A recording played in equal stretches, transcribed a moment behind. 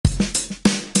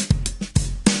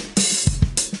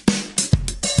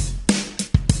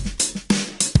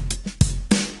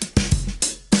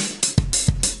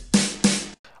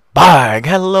Alright,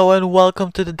 hello and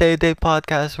welcome to the Day Day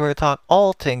Podcast where we talk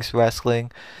all things wrestling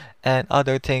and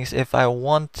other things if I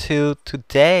want to.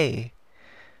 Today,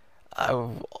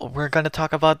 we're gonna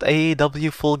talk about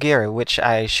AEW Full Gear, which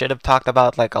I should have talked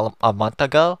about like a month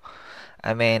ago.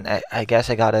 I guess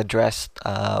I gotta address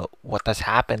what has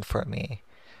happened for me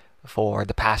for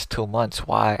the past 2 months.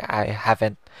 Why I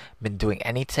haven't been doing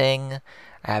anything.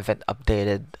 I haven't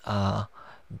updated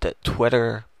the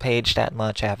Twitter page that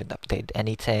much. I haven't updated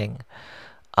anything.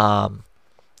 Um,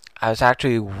 I was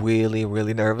actually really,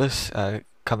 really nervous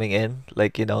coming in,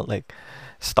 like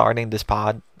starting this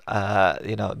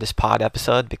this pod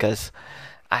episode because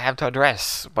I have to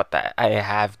address what I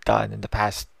have done in the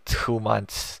past 2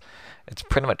 months. It's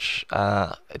pretty much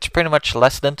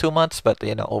less than 2 months, but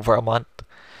over a month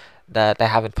that I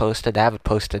haven't posted. I haven't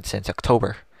posted since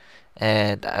October,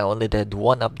 and I only did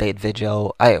one update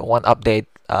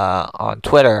on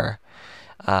Twitter.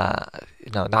 Uh,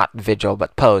 not video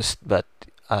but post, but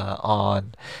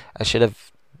on I should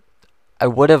have I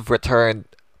would have returned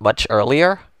much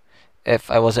earlier if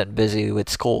I wasn't busy with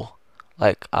school.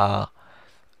 Like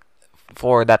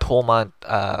for that whole month,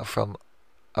 from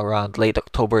around late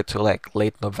October to like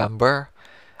late November,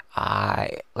 I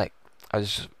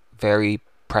was very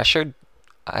pressured.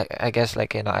 I guess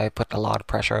I put a lot of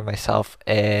pressure on myself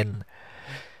in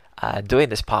doing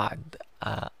this pod,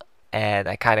 and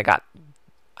I kind of got,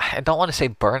 I don't want to say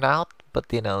burnout, but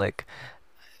like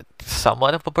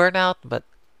somewhat of a burnout, but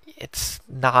it's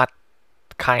not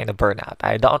kind of burnout.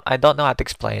 I don't know how to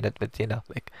explain it, but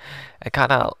I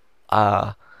kind of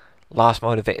uh lost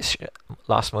motivation,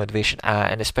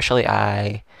 and especially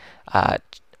uh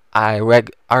I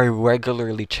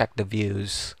regularly check the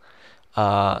views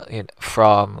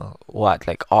from what,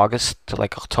 like August to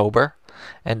like October,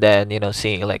 and then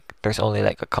seeing like there's only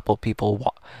like a couple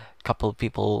people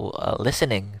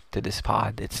listening to this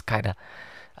pod.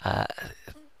 Uh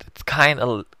it's kind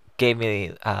of gave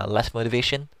me less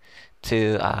motivation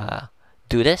to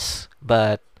do this,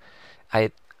 but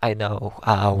I I know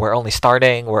we're only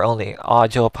starting. We're only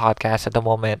audio podcast at the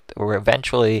moment. We're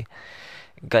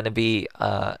gonna be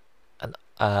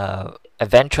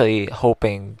eventually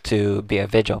hoping to be a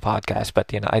video podcast,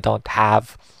 but I don't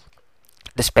have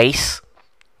the space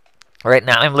right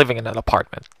now. I'm living in an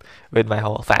apartment with my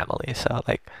whole family, so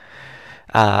like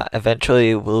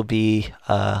eventually we'll be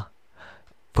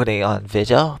putting on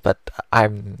video, but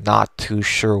I'm not too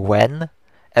sure when.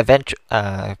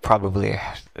 Probably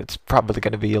it's probably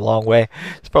gonna be a long way.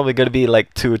 It's probably gonna be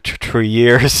like 2 to 3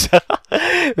 years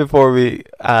before we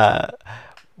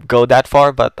go that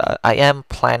far. But I am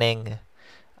planning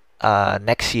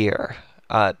next year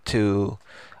to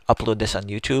upload this on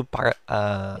YouTube,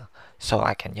 so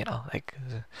I can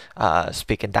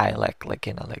speak in dialect,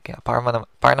 para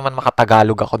naman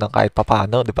makatagalog ako ng kahit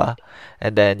papano, di ba?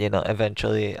 And then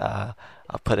eventually I'll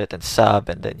put it in sub,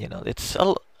 and then it's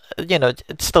still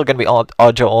gonna be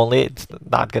audio only. It's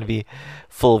not gonna be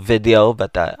full video,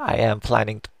 but I am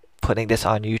planning putting this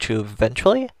on YouTube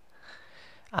eventually,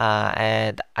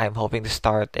 and I'm hoping to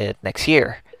start it next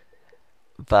year.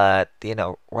 But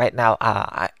right now,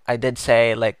 I did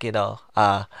say,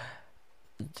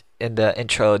 in the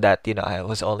intro that I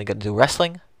was only gonna do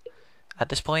wrestling at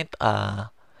this point.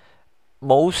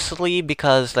 Mostly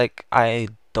because like I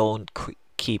don't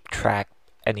keep track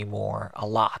anymore a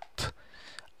lot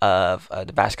of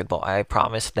the basketball. I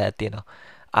promised that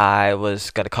I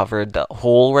was gonna cover the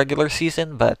whole regular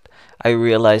season, but I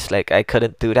realized like I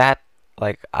couldn't do that.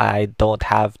 Like I don't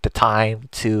have the time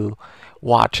to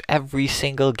watch every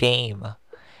single game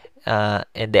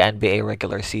in the NBA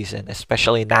regular season,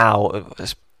 especially now.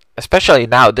 Especially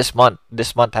now, this month.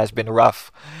 This month has been rough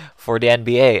for the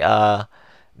NBA.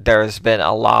 There's been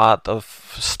a lot of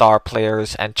star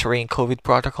players entering COVID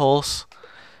protocols,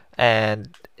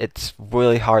 and it's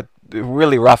really hard,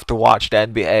 really rough to watch the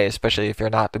NBA, especially if you're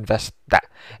not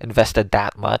invested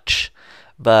that much.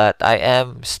 But I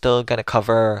am still gonna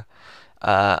cover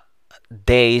uh,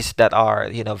 days that are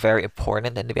very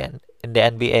important in the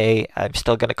NBA. I'm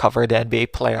still gonna cover the NBA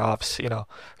playoffs.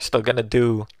 Still gonna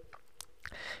do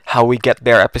how we get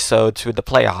their episodes with the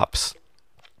playoffs,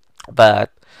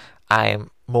 but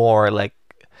I'm more like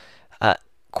uh,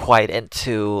 quite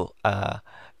into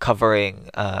covering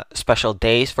special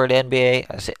days for the NBA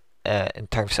in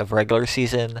terms of regular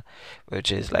season,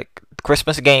 which is like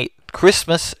Christmas Day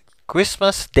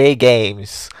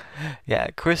games. Yeah,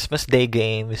 Christmas Day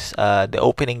games, the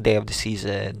opening day of the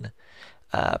season,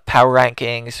 power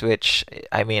rankings, which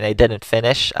I didn't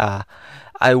finish.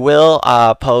 I will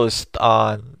post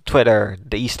on Twitter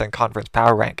the Eastern Conference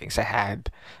power rankings I had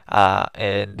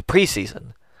in the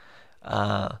preseason.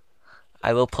 Uh,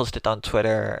 I will post it on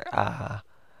Twitter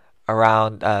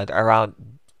around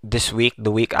this week,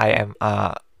 the week I am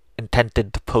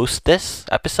intended to post this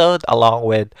episode, along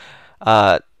with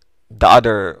uh the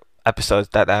other episodes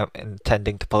that I'm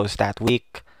intending to post that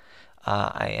week.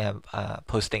 I am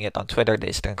posting it on Twitter, the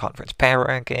Eastern Conference Power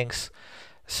Rankings.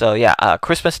 So yeah,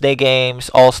 Christmas Day games,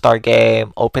 All Star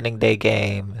game, Opening Day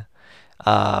game,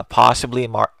 possibly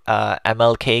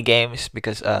MLK games,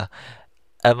 because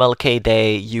MLK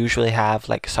Day usually have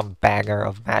like some banger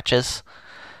of matches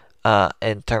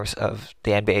in terms of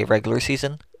the NBA regular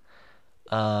season.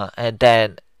 And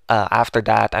then after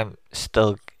that, I'm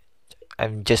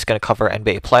just gonna cover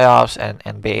NBA playoffs and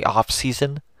NBA off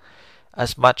season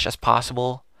as much as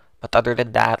possible. But other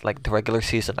than that, like the regular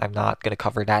season, I'm not gonna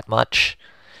cover that much.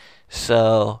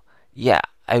 So yeah,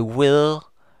 I will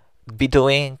be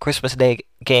doing Christmas Day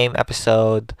game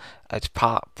episode. It's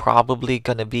probably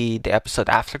gonna be the episode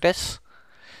after this,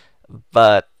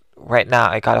 but right now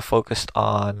I gotta focus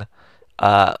on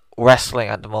wrestling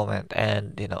at the moment,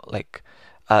 and like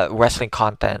wrestling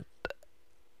content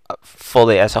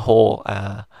fully as a whole.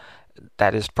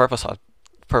 That is purpose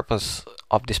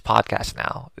of this podcast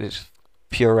now is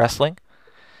pure wrestling.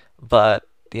 But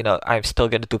I'm still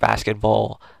gonna do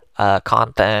basketball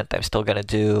content. I'm still gonna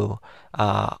do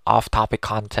off-topic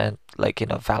content like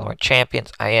Valorant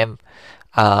Champions. I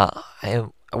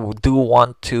do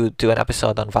want to do an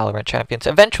episode on Valorant Champions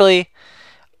eventually.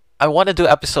 I want to do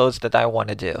episodes that I want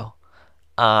to do.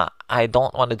 I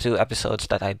don't want to do episodes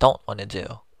that I don't want to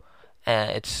do,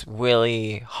 and it's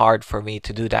really hard for me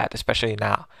to do that, especially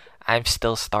now. I'm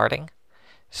still starting,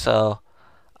 so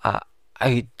uh,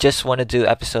 I just want to do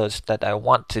episodes that I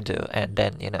want to do, and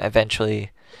then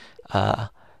uh,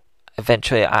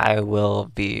 eventually I will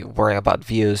be worrying about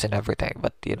views and everything.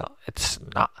 But it's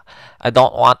not. I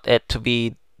don't want it to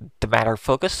be the matter of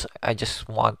focus. I just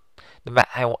want the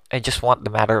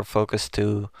matter of focus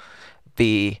to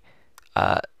be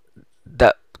uh,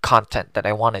 the content that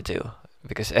I want to do.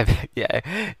 Because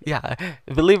yeah,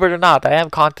 believe it or not, I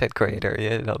am content creator.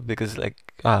 Because like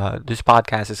this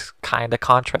podcast is kind of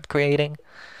content creating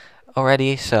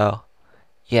already. So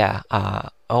yeah.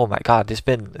 Oh my God, it's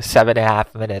been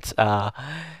 7.5 minutes.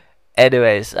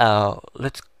 Anyways,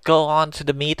 let's go on to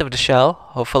the meat of the show.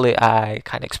 Hopefully, I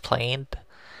kind of explained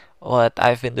what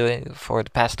I've been doing for the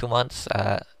past 2 months.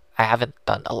 I haven't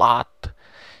done a lot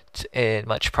in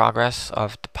much progress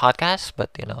of the podcast, but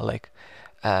like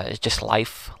it's just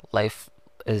life. Life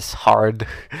is hard.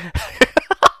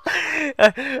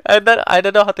 I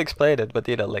don't know how to explain it, but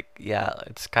like yeah,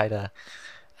 it's kind of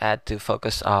had to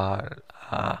focus on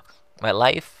my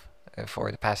life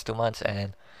for the past 2 months,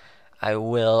 and I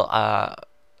will. I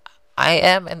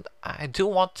am, and I do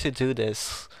want to do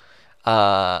this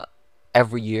uh,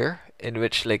 every year, in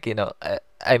which like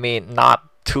I mean not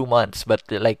 2 months, but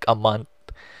like a month,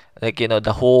 like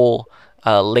the whole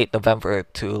late November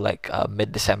to like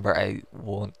mid December. I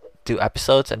won't do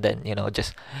episodes, and then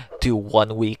just do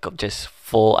 1 week of just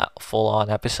full on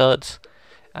episodes.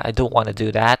 I don't want to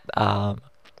do that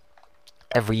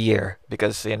every year,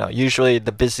 because usually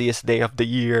the busiest days of the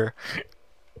year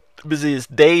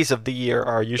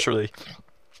are usually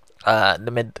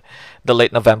the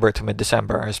late November to mid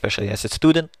December, especially as a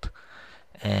student.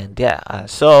 And yeah,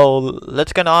 so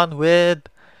let's get on with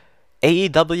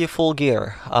AEW Full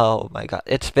Gear. Oh my God,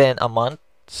 it's been a month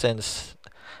since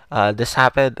this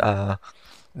happened.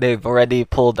 They've already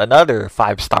pulled another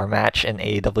 5-star match in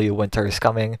AEW Winter is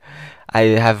Coming.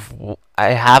 I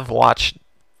have watched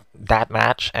that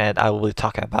match, and I will be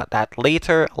talking about that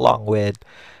later, along with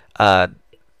uh,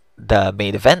 the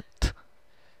main event.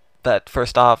 But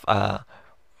first off,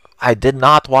 I did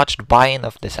not watch the buy-in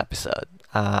of this episode.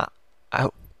 I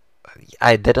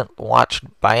I didn't watch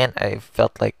buy-in. I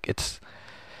felt like it's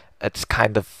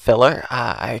kind of filler.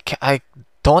 I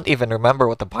don't even remember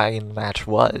what the buy-in match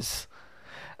was.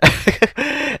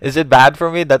 Is it bad for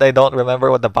me that I don't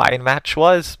remember what the buy-in match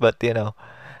was? But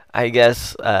I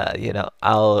guess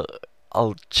I'll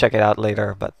check it out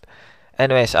later. But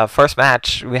anyways, first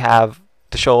match we have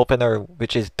the show opener,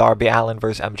 which is Darby Allin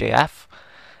versus MJF,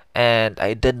 and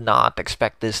I did not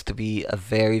expect this to be a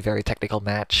very very technical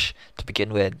match to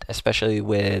begin with, especially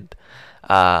with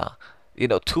uh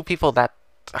two people that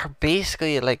are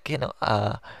basically like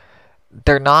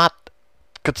they're not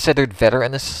considered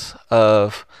veterans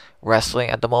of wrestling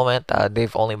at the moment.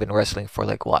 They've only been wrestling for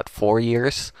like what 4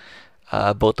 years,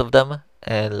 both of them,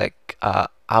 and like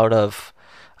out of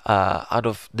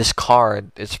this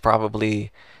card, it's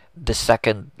probably the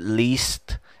second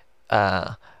least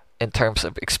uh, in terms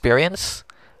of experience.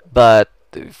 But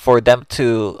for them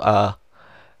to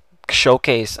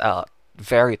showcase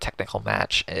very technical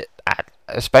match.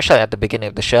 Especially at the beginning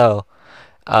of the show.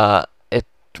 It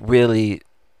really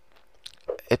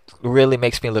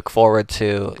makes me look forward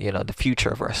to the future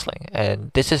of wrestling,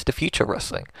 and this is the future of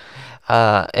wrestling.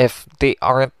 If they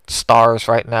aren't stars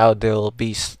right now, they'll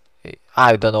be.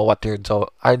 I don't know what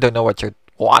I don't know what you're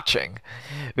watching,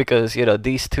 because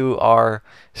these two are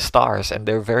stars and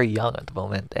they're very young at the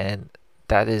moment, and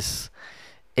that is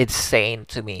insane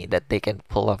to me that they can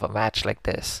pull off a match like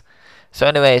this. So,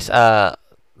 anyways, the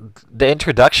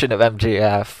introduction of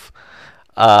MJF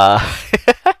uh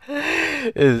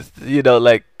is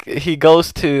like he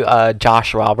goes to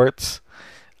Josh Roberts,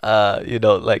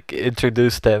 like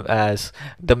introduced him as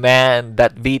the man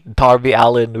that beat Darby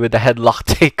Allin with a headlock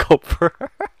takeover.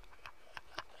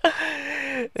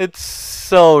 It's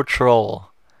so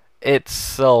troll. It's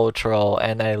so troll,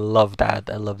 and I love that.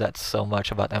 I love that so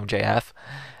much about MJF.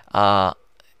 Uh,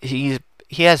 he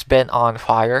has been on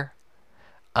fire.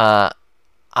 Uh,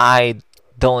 I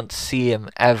don't see him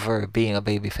ever being a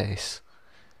babyface.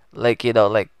 Like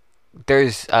like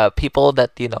there's people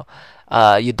that you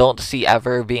don't see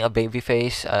ever being a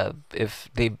babyface. If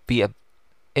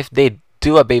they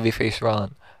do a babyface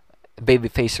run,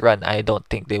 I don't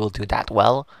think they will do that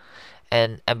well.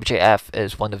 And MJF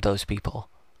is one of those people.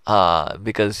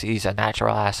 Because he's a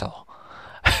natural asshole.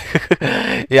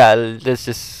 Yeah, let's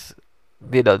just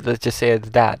say it's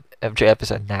that MJF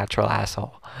is a natural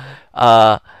asshole.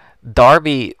 Uh,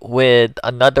 Darby with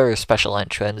another special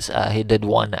entrance. He did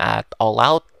one at All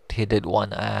Out. He did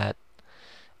one at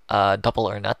Double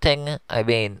or Nothing. I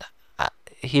mean,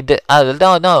 he did.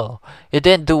 No. He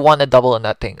didn't do one at Double or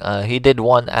Nothing. He did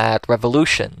one at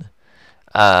Revolution.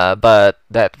 But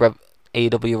that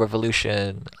AEW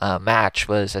Revolution match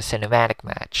was a cinematic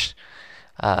match.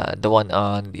 The one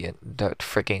on the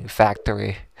freaking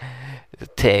factory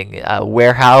thing,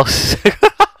 warehouse.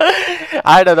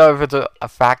 I don't know if it's a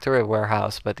factory or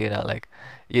warehouse, but like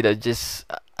just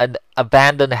an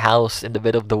abandoned house in the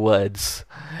middle of the woods.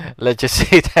 Let's just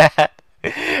say that,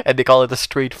 and they call it a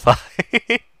street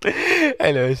fight.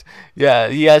 Anyways, yeah,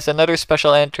 he has another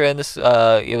special entrance.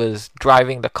 He was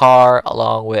driving the car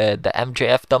along with the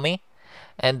MJF dummy,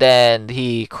 and then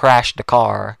he crashed the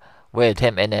car with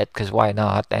him in it, because why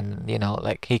not? And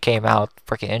like he came out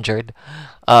freaking injured.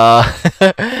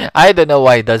 I don't know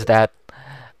why he does that.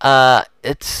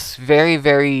 It's very,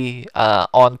 very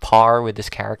on par with this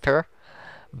character,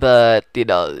 but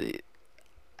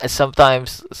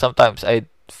sometimes I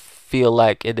feel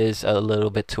like it is a little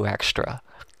bit too extra,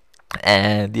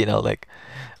 and like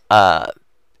uh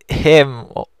him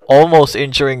almost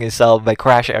injuring himself by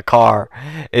crashing a car,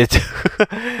 it's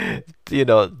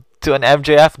to an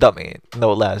MJF dummy,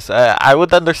 no less. I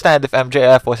would understand if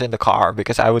MJF was in the car,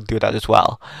 because I would do that as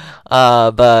well.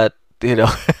 But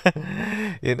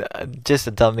just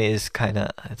a dummy is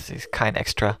it's kind of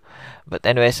extra. But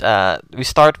anyways, we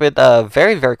start with a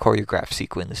very, very choreographed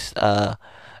sequence.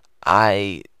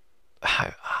 I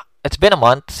It's been a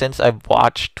month since I've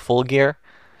watched Full Gear,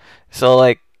 so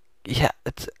like yeah,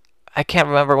 it's I can't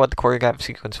remember what the choreographed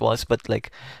sequence was, but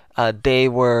like they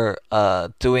were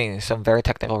doing some very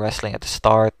technical wrestling at the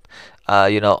start.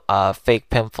 Fake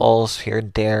pinfalls here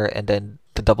and there, and then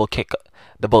the double kip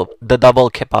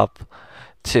up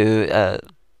to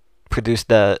produce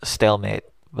the stalemate.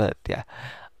 But yeah,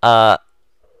 uh,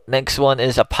 next one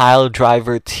is a pile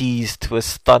driver tease to a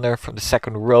stunner from the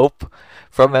second rope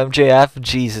from MJF.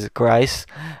 Jesus Christ.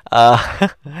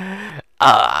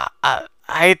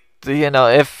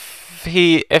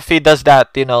 If he does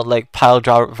that, like pile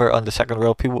driver on the second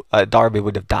rope, Darby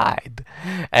would have died,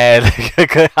 and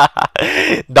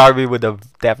Darby would have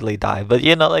definitely died. But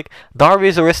like Darby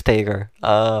is a risk taker.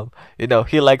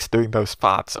 He likes doing those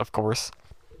spots, of course.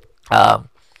 Um,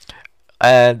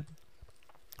 and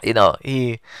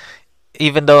he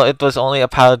even though it was only a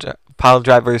pile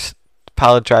driver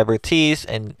tease,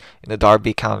 and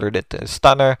Darby countered it to a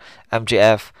stunner,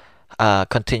 MJF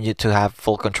continued to have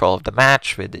full control of the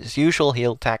match with his usual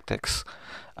heel tactics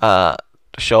uh,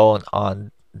 shown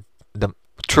on the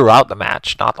throughout the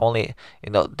match. Not only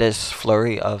this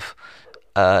flurry of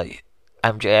uh,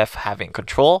 MJF having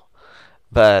control,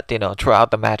 but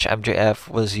throughout the match MJF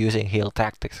was using heel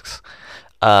tactics.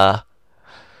 Uh,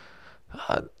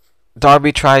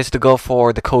 Darby tries to go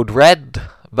for the code red,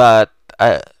 but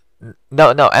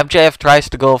no, MJF tries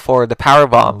to go for the power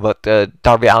bomb, but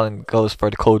Darby Allin goes for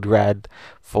the code red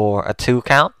for a 2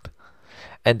 count.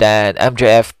 And then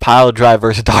MJF pile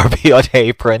drivers Darby on the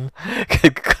apron.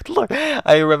 Good lord,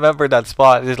 I remember that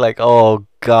spot. It's like, oh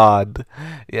god,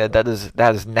 yeah, that is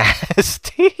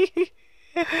nasty.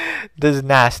 This is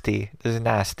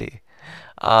nasty.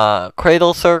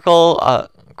 Cradle circle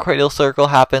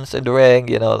happens in the ring.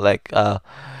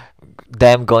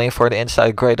 Them going for the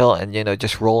inside cradle and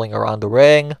just rolling around the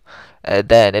ring. And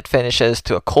then it finishes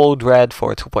to a cold red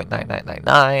for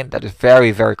 2.9999. That is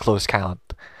very very close count.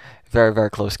 Very very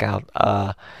close count.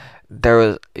 There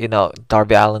was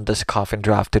Darby Allin does a coffin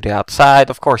draft to the outside.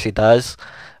 Of course he does.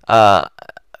 Uh,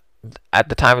 at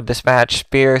the time of this match,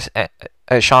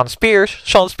 Sean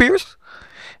Spears,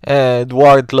 and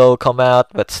Wardlow come out,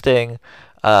 but Sting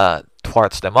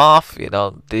thwarts them off.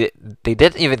 They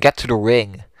didn't even get to the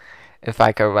ring, if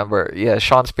I can remember. Yeah,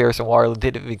 Sean Spears and Wardlow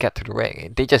didn't even get to the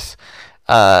ring. They just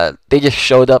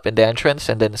showed up in the entrance,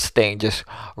 and then Sting just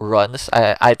runs.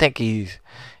 I think he's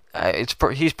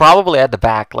probably at the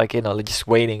back, like just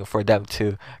waiting for them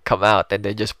to come out, and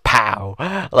then just pow,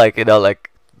 like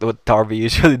what Darby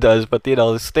usually does. But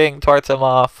Sting thwarts him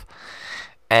off,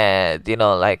 and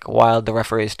like while the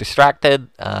referee is distracted,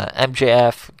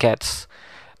 MJF gets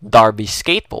Darby's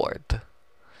skateboard,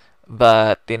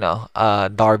 but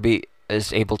Darby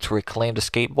is able to reclaim the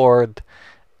skateboard,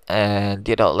 and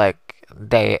the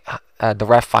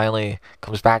ref finally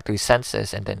comes back to his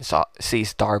senses, and then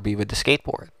sees Darby with the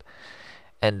skateboard,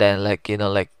 and then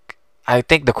I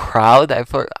think the crowd,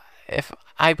 if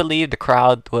I believe the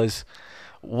crowd was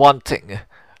wanting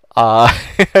uh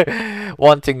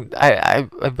wanting I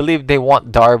believe they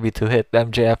want Darby to hit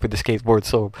MJF with the skateboard,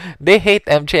 so they hate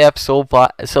MJF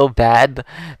so bad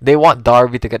they want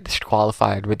Darby to get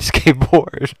disqualified with the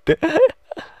skateboard.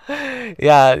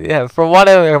 Yeah, from what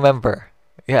I remember.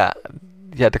 Yeah,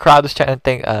 the crowd was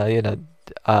chanting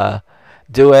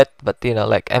do it, but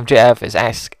MJF is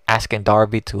asking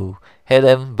Darby to hit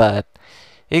him, but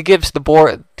he gives the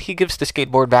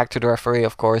skateboard back to the referee.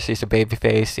 Of course, he's a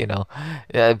babyface.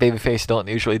 Babyface don't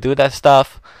usually do that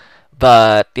stuff.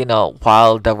 But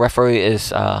while the referee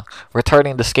is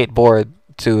returning the skateboard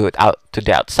to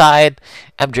the outside,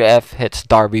 MJF hits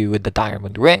Darby with the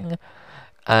diamond ring,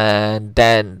 and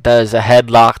then does a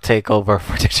headlock takeover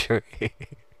for the jury.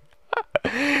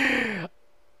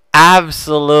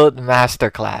 Absolute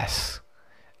masterclass.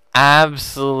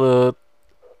 Absolute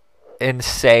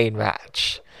insane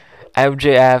match.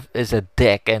 MJF is a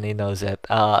dick and he knows it.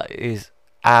 He's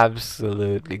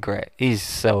absolutely great. He's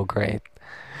so great.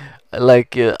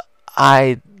 Like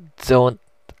I don't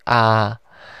uh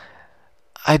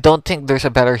I don't think there's a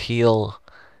better heel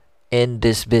in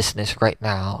this business right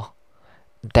now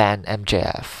than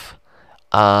MJF.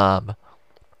 Um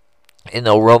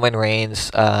Roman Reigns,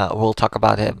 we'll talk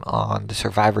about him on the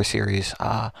Survivor Series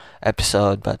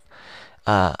episode, but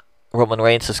uh Roman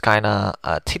Reigns is kind of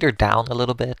teetered down a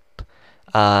little bit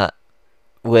uh,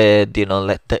 with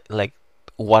like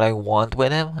what I want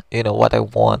with him. What I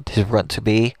want his run to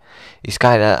be. He's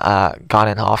kind of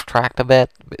gotten off track a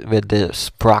bit with this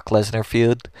Brock Lesnar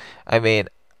feud. I mean,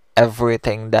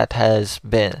 everything that has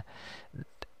been,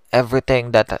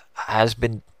 everything has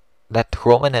been that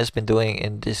Roman has been doing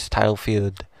in this title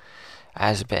feud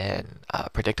has been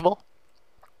predictable.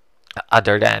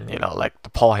 Other than like the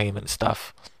Paul Heyman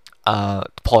stuff. The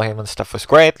Paul Heyman stuff was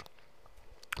great,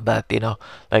 but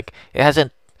like it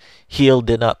hasn't healed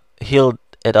it up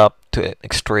to an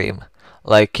extreme.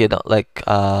 Like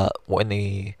when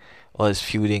he was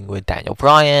feuding with Daniel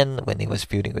Bryan, when he was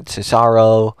feuding with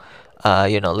Cesaro.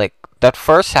 Like that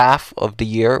first half of the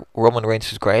year, Roman Reigns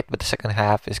was great, but the second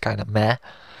half is kind of meh.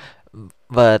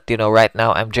 But right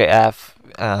now MJF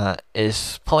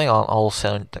is pulling on all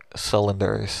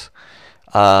cylinders.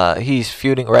 He's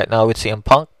feuding right now with CM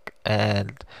Punk,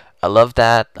 and I love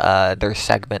that. Their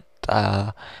segment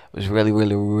was really,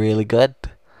 really, really good.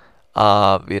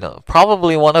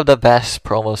 Probably one of the best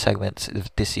promo segments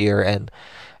of this year, and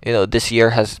this year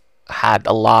has had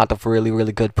a lot of really,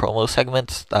 really good promo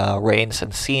segments. Reigns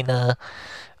and Cena.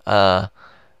 Uh,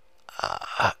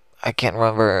 I can't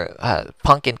remember.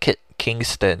 Punk and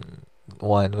Kingston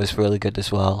one was really good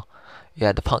as well.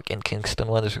 Yeah, the Punk and Kingston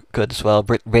one is good as well.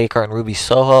 Britt Baker and Ruby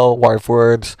Soho, War of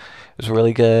Words, was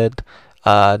really good.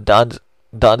 The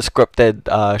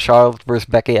unscripted Charlotte versus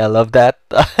Becky, I love that.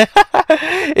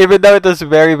 Even though it was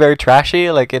very, very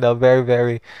trashy, like very,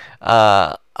 very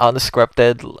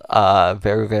unscripted,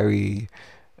 very, very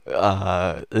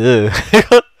it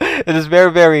is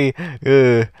very, very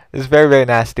it's very, very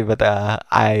nasty, but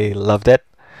I loved it.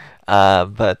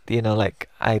 But like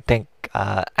I think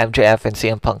MJF and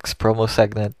CM Punk's promo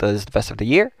segment was the best of the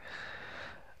year.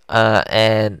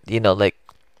 And like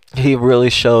he really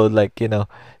showed like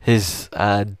his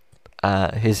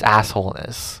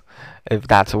assholeness, if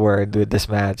that's a word, with this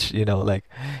match. Like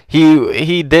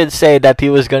he did say that he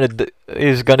was gonna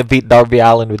he's gonna beat Darby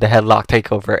Allin with the headlock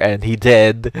takeover, and he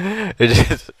did. It's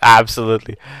just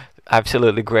absolutely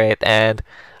great, and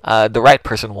the right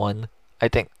person won.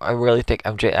 I really think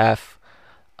MJF.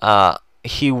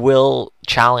 He will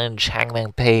challenge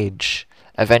Hangman Page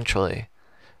eventually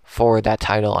for that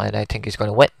title, and I think he's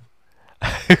gonna win.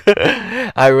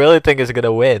 I really think he's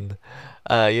gonna win.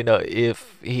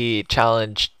 If he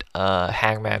challenged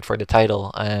Hangman for the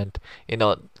title, and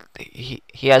he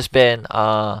has been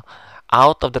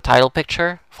out of the title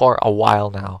picture for a while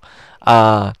now.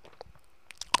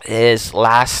 His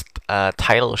last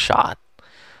title shot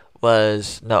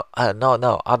was no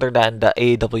other than the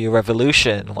AEW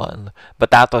Revolution one,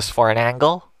 but that was for an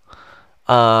angle.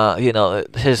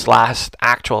 His last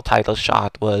actual title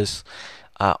shot was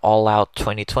All Out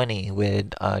 2020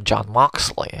 with John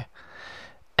Moxley,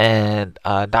 and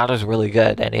that was really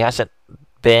good. And he hasn't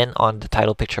been on the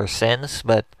title picture since,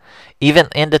 but even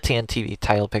in the TNT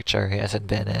title picture, he hasn't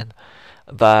been in.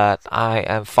 But I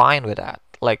am fine with that.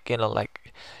 Like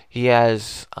he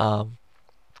has.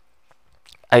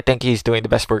 I think he's doing the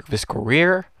best work of his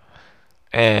career,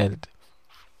 and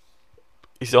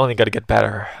he's only gonna get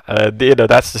better.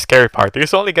 That's the scary part.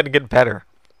 He's only gonna get better.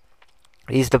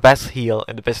 He's the best heel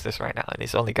in the business right now, and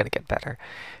he's only gonna get better.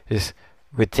 It's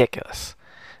ridiculous.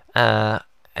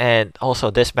 And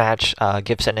also, this match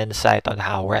gives an insight on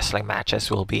how wrestling matches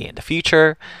will be in the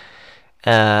future.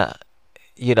 Uh,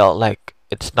 like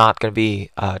it's not gonna be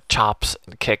chops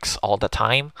and kicks all the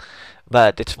time,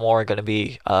 but it's more gonna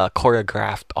be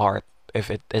choreographed art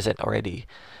if it isn't already.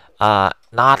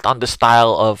 Not on the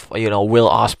style of Will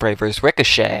Ospreay versus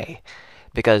Ricochet,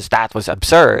 because that was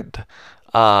absurd.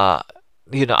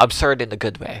 Absurd in a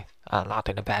good way, not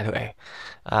in a bad way.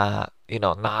 Not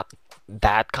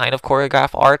that kind of choreographed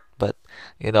art, but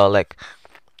like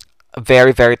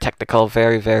very very technical,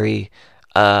 very very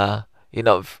not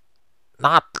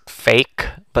fake,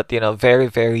 but very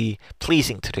very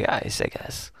pleasing to the eyes, I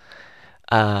guess.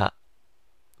 Uh,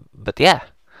 but yeah,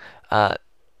 uh,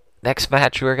 next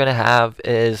match we're gonna have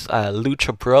is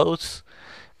Lucha Bros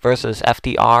versus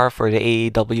FTR for the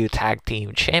AEW Tag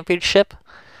Team Championship.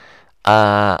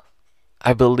 Uh,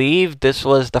 I believe this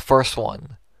was the first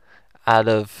one out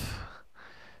of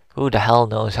who the hell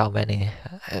knows how many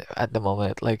at the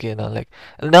moment. No.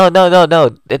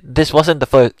 This wasn't the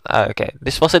first. Okay,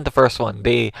 this wasn't the first one.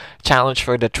 They challenged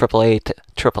for the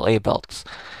AAA belts.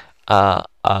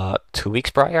 2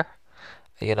 weeks prior.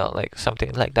 Like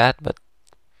something like that. But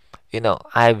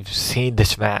I've seen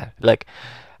this match. Like,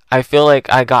 I feel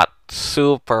like I got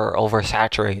super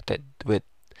oversaturated with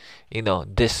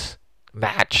this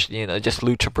match. Just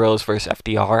Lucha Bros versus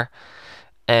FTR.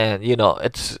 And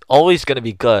it's always gonna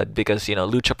be good because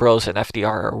Lucha Bros and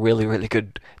FTR are really really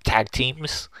good tag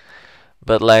teams.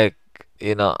 But like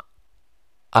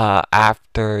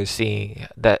after seeing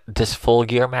this Full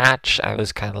Gear match, I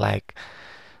was kind of like,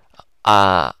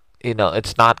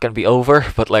 it's not gonna be over.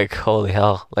 But like, holy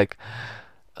hell, like,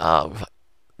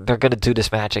 they're gonna do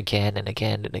this match again and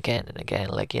again and again and again.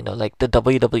 Like like the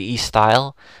WWE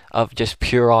style of just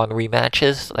pure on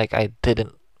rematches. Like, I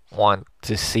didn't want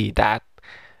to see that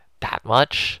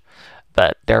much,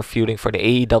 but they're feuding for the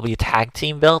AEW Tag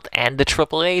Team belt and the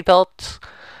AAA belt,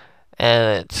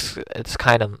 and it's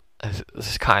kind of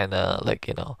like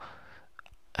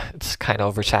it's kind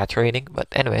of oversaturating. But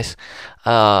anyways,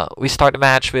 we start the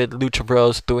match with Lucha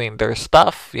Bros doing their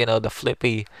stuff, the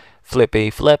flippy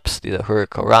flips, the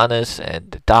hurricanranas and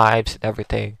the dives and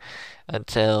everything,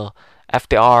 until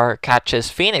FDR catches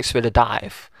Phoenix with a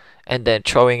dive, and then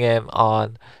throwing him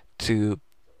on to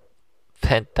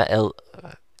Penta El.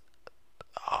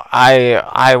 I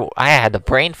had a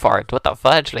brain fart. What the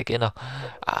fudge? Like,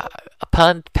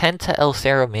 Penta El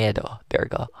Cero Miedo. There we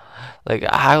go. Like,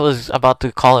 I was about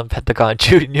to call him Pentagon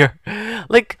Junior.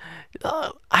 Like,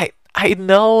 I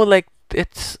know, like,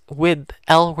 it's with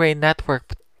El Rey Network,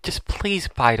 but just please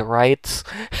buy the rights.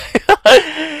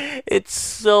 It's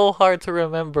so hard to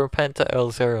remember Penta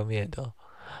El Cero Miedo.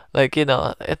 Like,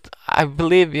 I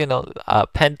believe,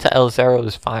 Penta El Zero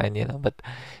is fine, but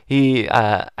he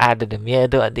added a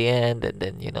Miedo at the end, and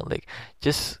then, like,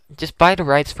 just buy the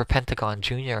rights for Pentagon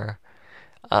Junior.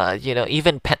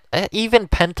 Even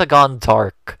Pentagon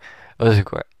Dark was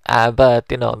great. But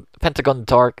Pentagon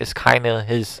Dark is kind of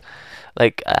his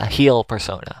like heel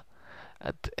persona,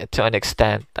 to an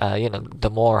extent.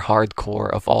 The more hardcore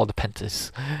of all the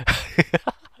Pentas.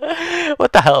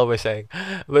 What the hell am I saying?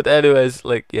 But anyways,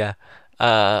 like, yeah.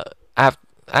 After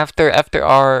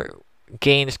our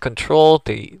gains control,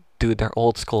 they do their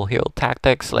old school heel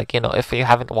tactics. Like, if you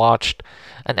haven't watched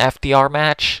an FDR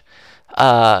match,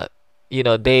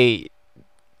 they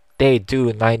they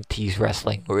do 90s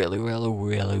wrestling really, really,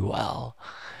 really well.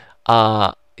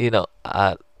 You know,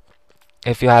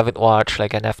 if you haven't watched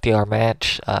like an FTR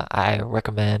match, I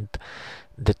recommend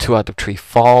the 2 out of 3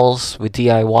 falls with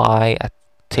DIY at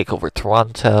Takeover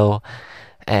Toronto,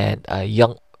 and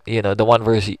the one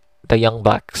versus the Young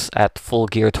Bucks at Full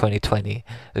Gear 2020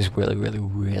 is really, really,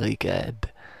 really good.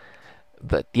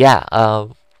 But yeah, uh,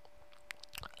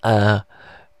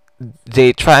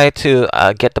 they try to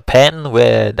get the pin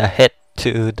with a hit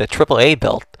to the AAA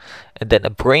belt, and then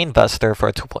a brainbuster for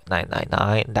a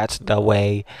 2.999. That's the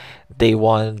way they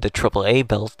won the AAA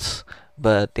belts.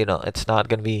 But it's not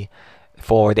gonna be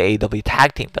for the AEW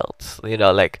tag team belts.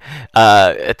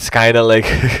 It's kind of like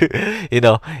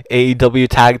AEW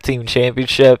tag team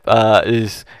championship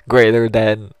is greater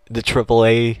than the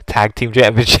AAA tag team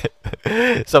championship,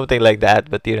 something like that.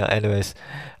 But anyways,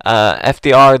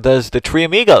 FDR does the Three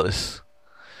Amigos.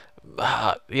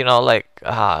 Uh, you know, like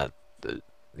uh, the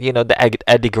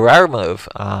Eddie Guerrero move.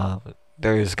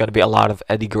 There's gonna be a lot of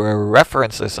Eddie Guerrero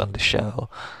references on the show,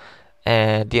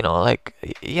 and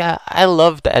yeah, I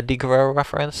love the Eddie Guerrero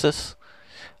references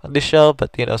on the show,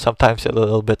 but sometimes a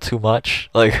little bit too much.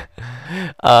 Like,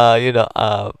 uh, you know,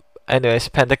 uh, anyways,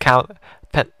 Penta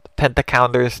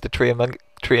counters the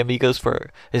Three Amigos for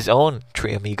his own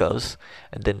Three Amigos,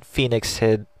 and then Phoenix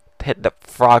hit the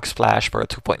frog splash for a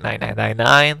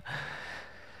 2.9999.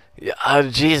 Yeah,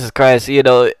 Jesus Christ,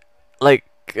 like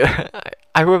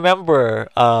I remember,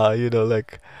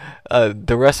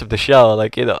 the rest of the show,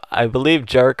 like I believe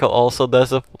Jericho also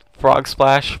does a frog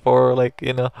splash for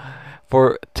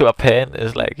for to a pin.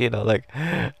 Is like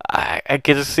I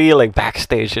can see like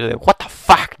backstage, like, what the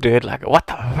fuck, dude? Like, what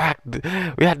the fuck?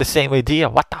 We had the same idea.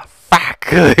 What the fuck?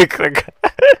 like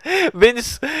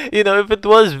Vince, if it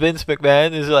was Vince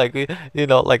McMahon, is like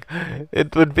like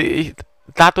it would be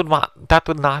that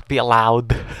would not be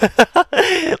allowed.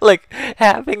 Like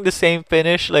having the same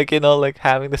finish, like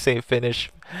having the same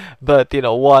finish, but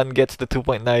one gets the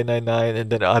 2.999 and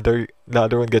then the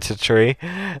other one gets a 3.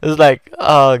 It's like,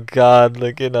 oh god,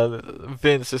 like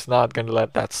Vince is not gonna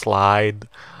let that slide.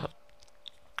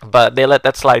 But they let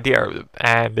that slide here,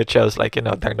 and it shows like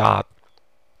they're not.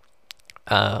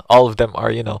 All of them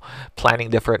are planning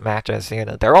different matches,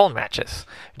 their own matches,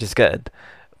 which is good.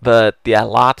 But yeah,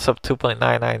 lots of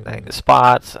 2.999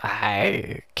 spots.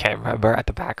 I can't remember at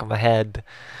the back of my head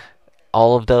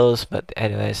all of those, but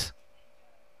anyways,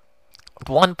 at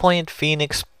one point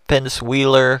Phoenix pins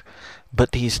Wheeler,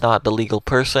 but he's not the legal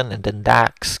person, and then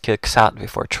Dax kicks out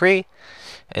before 3,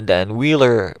 and then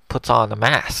Wheeler puts on a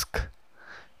mask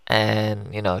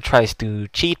and tries to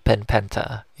cheat Pin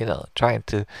Penta, trying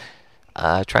to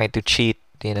cheat,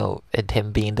 in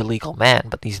him being the legal man,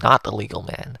 but he's not the legal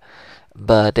man.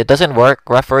 But it doesn't work.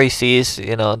 Referee sees,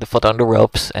 the foot on the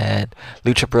ropes, and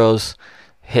Lucha Bros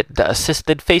hit the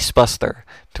assisted facebuster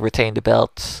to retain the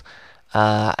belts.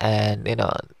 And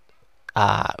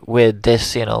with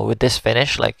this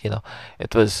finish, like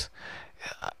it was.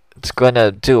 It's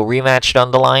gonna do a rematch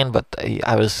down the line, but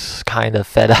I was kind of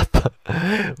fed up,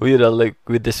 like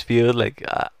with this feud. Like,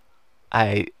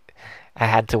 I I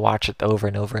had to watch it over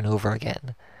and over and over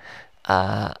again.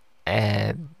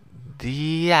 And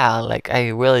yeah, like I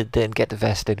really didn't get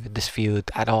invested with this feud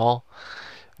at all.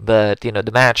 But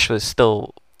the match was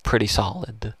still pretty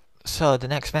solid. So the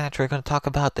next match we're going to talk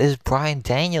about is Bryan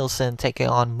Danielson taking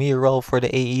on Miro for the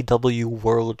AEW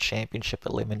World Championship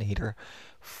Eliminator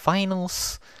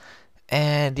Finals.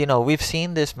 And we've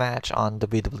seen this match on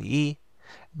WWE,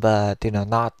 but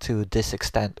not to this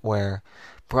extent where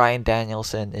Bryan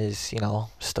Danielson is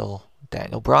still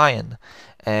Daniel Bryan,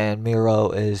 and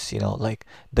Miro is like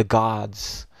the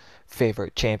God's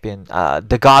favorite champion,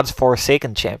 the God's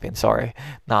forsaken champion. Sorry,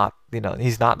 not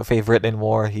he's not the favorite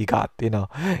anymore. He got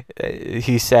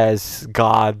he says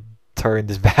God turned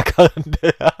his back on.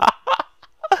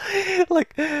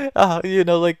 Like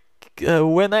like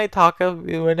when I talk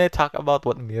about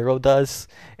what Miro does,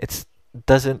 it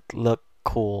doesn't look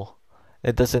cool.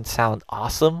 It doesn't sound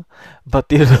awesome,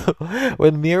 but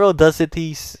when Miro does it,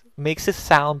 makes it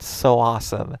sound so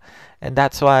awesome, and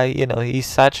that's why he's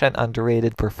such an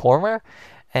underrated performer,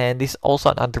 and he's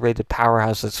also an underrated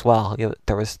powerhouse as well.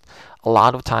 There was a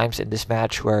lot of times in this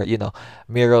match where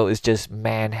Miro is just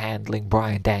manhandling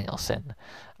Bryan Danielson,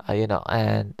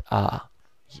 and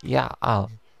yeah, I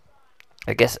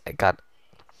guess I got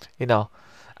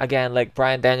again, like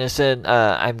Bryan Danielson.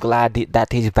 I'm glad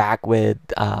that he's back with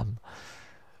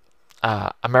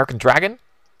American Dragon.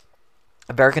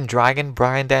 American Dragon,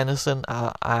 Bryan Danielson.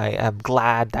 I am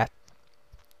glad that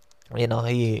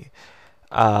he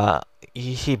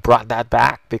he brought that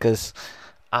back, because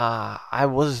I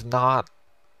was not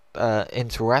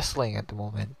into wrestling at the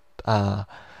moment.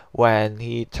 When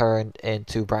he turned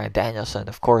into Brian Danielson,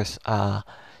 of course. That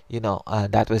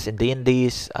was in the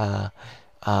Indies. Uh,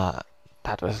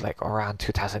 that was like around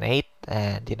 2008,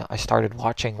 and I started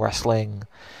watching wrestling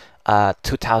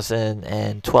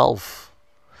 2012,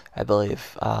 I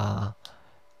believe. N-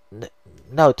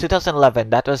 no, 2011.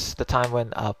 That was the time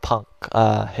when Punk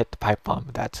hit the pipe bomb.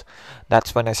 That's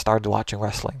when I started watching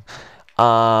wrestling.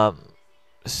 Um,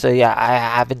 so yeah, I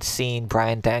haven't seen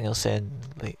Brian Danielson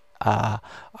like,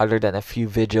 other than a few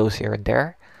videos here and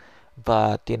there.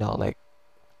 But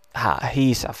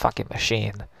he's a fucking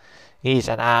machine. He's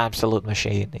an absolute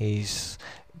machine. He's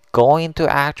going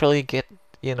to actually get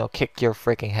kick your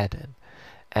freaking head in.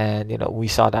 And we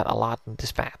saw that a lot in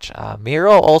this match.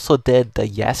 Miro also did the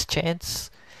yes chance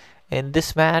in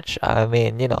this match. I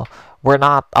mean, we're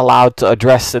not allowed to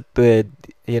address it with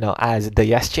as the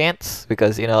yes chance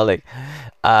because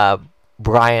uh,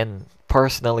 Brian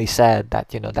personally said that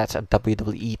that's a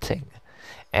WWE thing,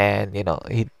 and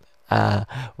he uh,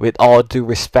 with all due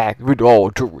respect,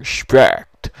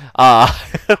 I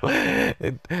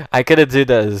couldn't do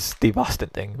the Steve Austin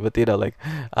thing, but the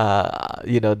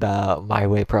My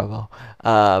Way promo.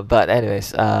 But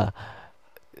anyways,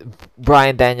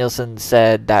 Brian Danielson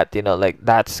said that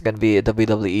that's gonna be a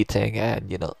WWE thing,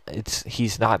 and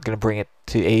he's not gonna bring it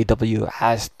to AEW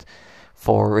as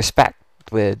for respect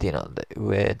with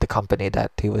with the company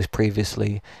that he was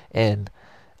previously in.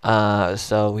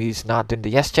 So he's not doing the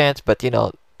yes chance, but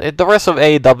the rest of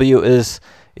AEW is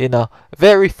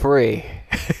very free,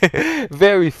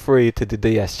 very free to do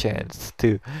the yes chance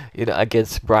to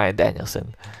against Brian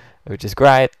Danielson, which is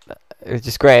great, which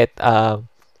is great.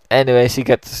 Anyways, he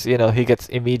gets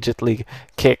immediately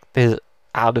kicked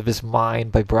out of his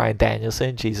mind by Brian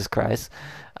Danielson. Jesus Christ.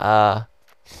 Uh,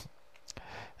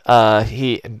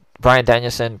 he Brian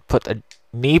Danielson put a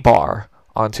knee bar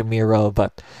onto Miro,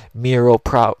 but Miro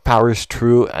powers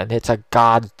through, and it's a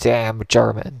goddamn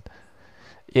German.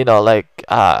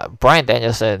 Brian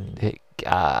Danielson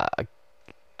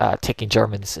taking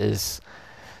Germans is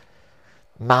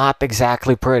not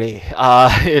exactly pretty.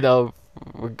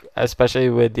 Especially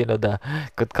with the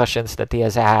concussions that he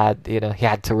has had. He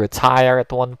had to retire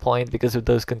at one point because of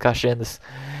those concussions.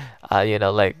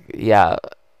 Yeah,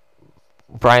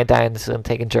 Brian Danielson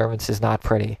taking Germans is not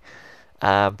pretty.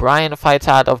 Brian fights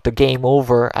out of the game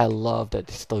over. I love that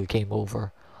it's still game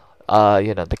over.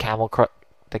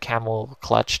 The camel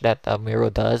clutch that Miro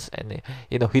does, and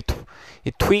he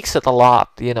tweaks it a lot.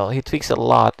 He tweaks it a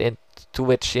lot, into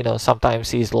which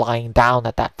sometimes he's lying down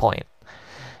at that point.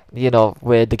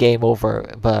 With the game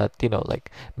over, but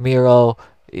Miro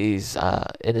is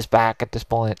in his back at this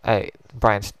point.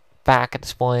 Brian's back at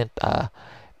this point.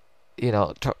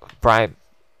 Brian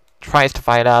tries to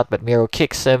fight out, but Miro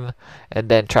kicks him and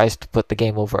then tries to put the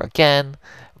game over again.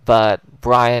 But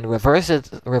Brian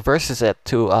reverses it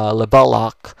to LeBell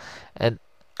lock, and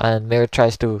Miro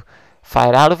tries to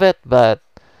fight out of it, but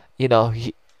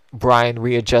Brian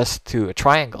readjusts to a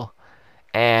triangle,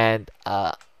 and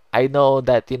I know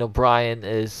that Brian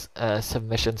is a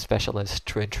submission specialist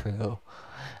true and true.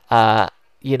 Uh,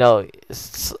 you know,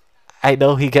 I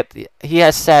know he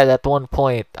has said at one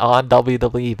point on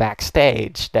WWE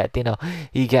backstage that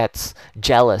he gets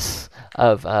jealous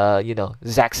of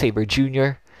Zack Saber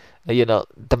Jr.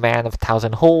 The man of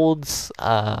thousand holds.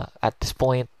 At this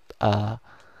point, I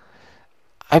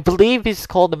believe he's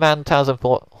called the man of thousand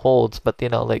holds, but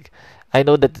I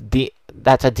know that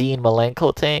that's a Dean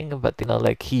Malenko thing, but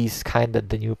he's kind of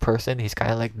the new person. He's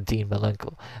kind of like Dean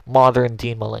Malenko, modern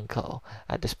Dean Malenko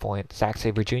at this point. Zack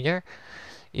Saber Jr.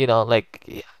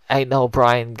 I know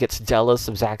Brian gets jealous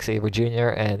of Zack Saber Jr.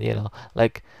 and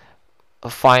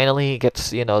finally gets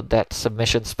that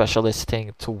submission specialist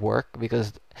thing to work,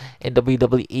 because in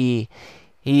WWE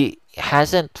he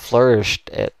hasn't polished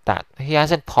it that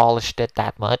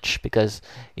much, because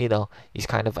he's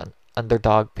kind of an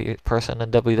underdog person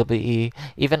in WWE.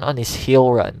 Even on his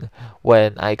heel run,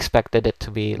 when I expected it to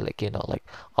be like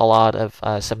a lot of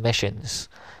submissions,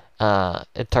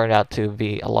 it turned out to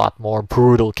be a lot more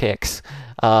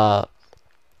uh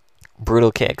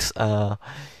brutal kicks. I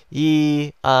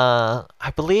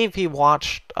believe he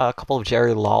watched a couple of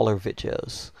Jerry Lawler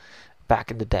videos back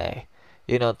in the day,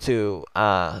 to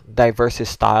diverse his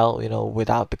style,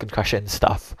 without the concussion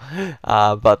stuff.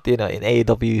 But in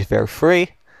AEW he's very free.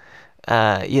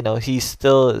 He's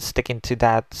still sticking to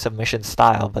that submission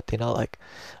style, but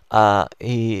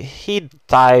he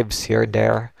dives here and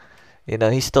there.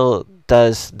 He still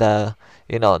does the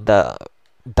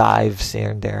dives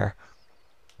here and there.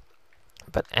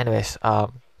 But anyways,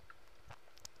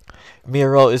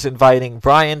 Miro is inviting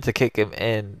Brian to kick him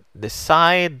in the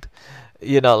side.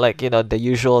 The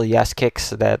usual yes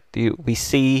kicks that we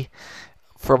see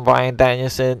from Brian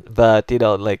Danielson, but you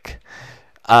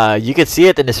can see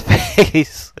it in his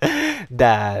face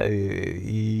that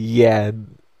yeah,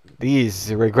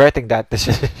 he's regretting that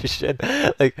decision.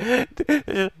 Like you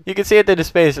can see it in his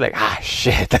face, like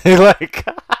shit, like.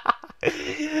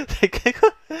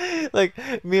 like,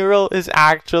 Miro is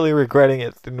actually regretting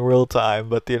it in real time,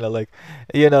 but he's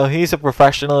a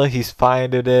professional. He's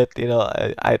fine with it.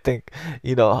 I think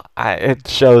it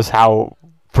shows how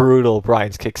brutal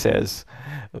Brian's kicks is.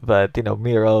 But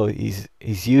Miro, he's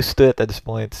used to it at this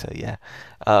point. So yeah,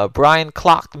 Brian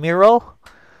clocked Miro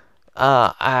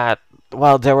at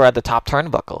while they were at the top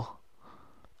turnbuckle.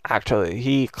 Actually,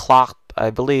 he clocked. I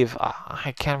believe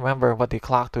I can't remember what he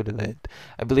clocked with it.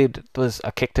 I believe it was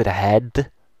a kick to the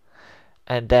head,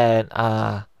 and then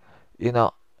you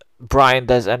know, Brian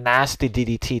does a nasty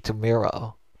DDT to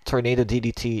Miro, tornado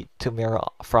DDT to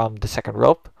Miro from the second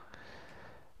rope.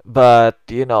 But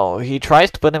he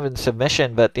tries to put him in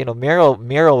submission, but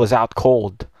Miro was out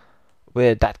cold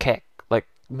with that kick. Like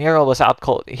Miro was out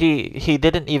cold. He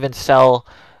didn't even sell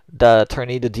the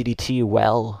tornado DDT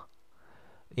well.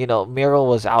 Miro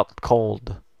was out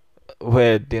cold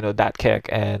with that kick,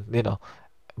 and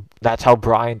that's how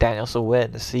Brian Danielson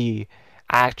wins. He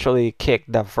actually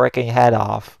kicked the freaking head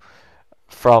off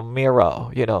from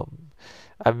Miro.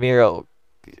 And Miro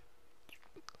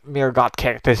got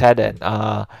kicked his head in.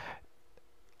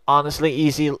 Honestly,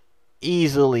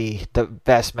 easily the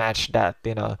best match that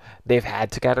they've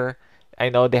had together. I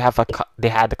know they had a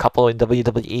couple in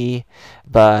WWE,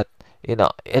 but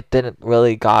it didn't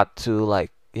really got to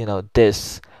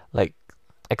this like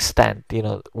extent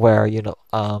where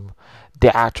they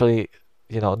actually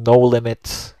no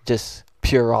limits, just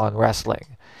pure on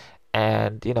wrestling,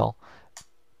 and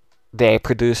they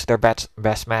produced their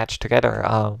best match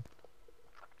together.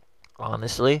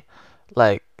 Honestly,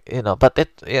 but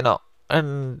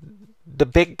and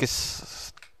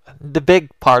the big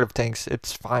part of things,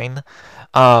 it's fine.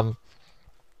 Um,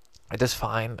 it is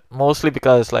fine mostly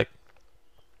because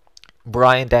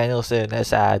Brian Danielson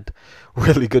has had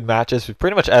really good matches with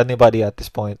pretty much anybody at this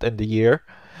point in the year.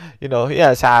 He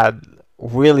has had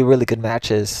really really good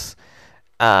matches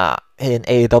in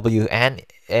AEW and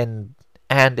in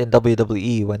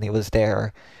WWE when he was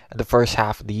there in the first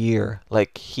half of the year.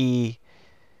 Like he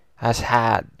has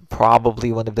had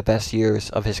probably one of the best years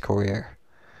of his career.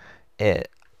 It,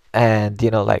 and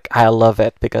I love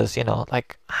it because I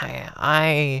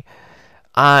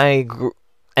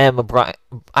am a Brian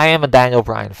I am a Daniel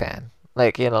Bryan fan.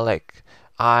 I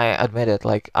admit it.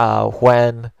 Uh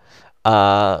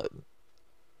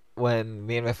when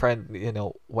me and my friend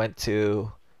went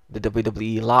to the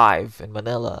WWE live in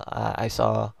Manila, I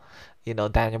saw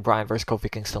Daniel Bryan versus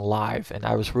Kofi Kingston live, and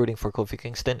I was rooting for Kofi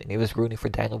Kingston, and he was rooting for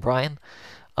Daniel Bryan.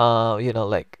 Mostly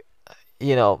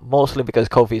because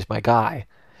Kofi is my guy.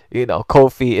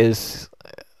 Kofi is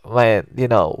my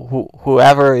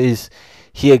whoever is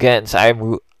he against.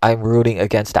 I'm rooting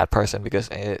against that person because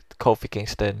Kofi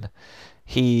Kingston,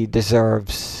 he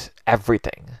deserves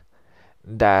everything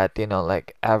that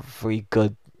every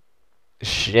good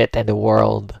shit in the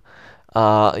world.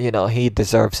 He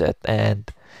deserves it,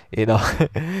 and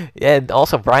and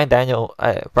also Brian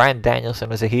Danielson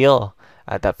was a heel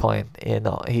at that point.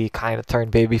 He kind of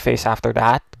turned babyface after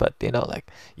that, but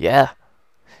yeah,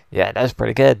 yeah, that's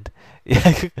pretty good.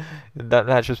 Yeah, that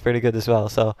match was pretty good as well.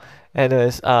 So,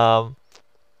 anyways,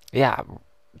 yeah,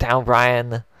 down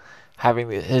Brian having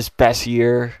his best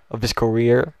year of his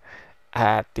career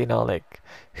at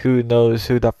who knows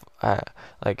who the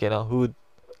who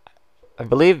I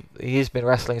believe he's been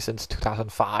wrestling since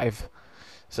 2005.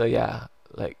 So yeah,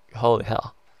 holy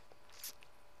hell.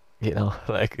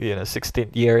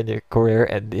 16th year in your career,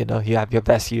 and you have your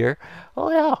best year.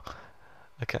 Oh yeah.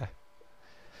 Okay.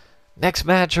 Next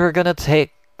match we're gonna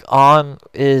take on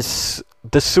is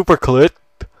the Super Clit.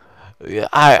 Yeah,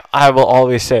 I will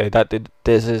always say that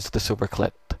this is the Super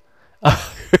Clit.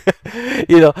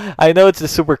 I know it's the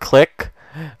Super Click,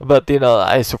 but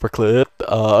I Super Clit.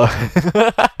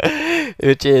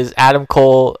 Which is Adam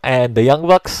Cole and the Young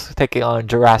Bucks taking on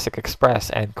Jurassic Express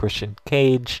and Christian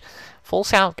Cage.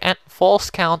 False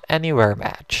count anywhere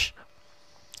match.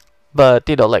 But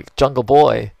Jungle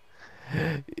Boy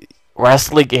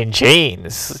wrestling in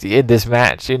chains in this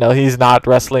match. He's not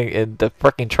wrestling in the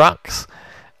freaking trunks.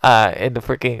 In the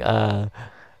freaking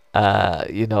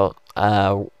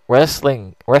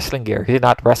wrestling gear.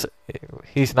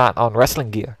 He's not on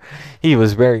wrestling gear. He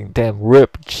was wearing damn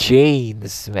ripped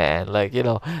chains, man. Like,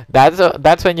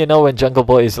 that's when you know when Jungle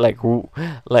Boy is like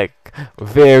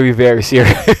very very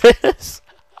serious.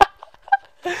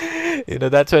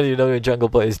 That's when you know when Jungle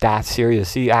Boy is that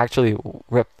serious. He actually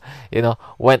ripped,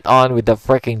 went on with the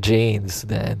freaking chains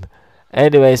then.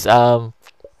 Anyways, lots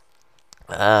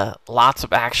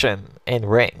of action in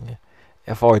ring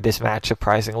for this match,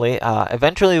 surprisingly.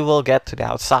 Eventually we'll get to the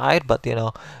outside, but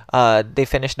they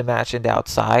finished the match in the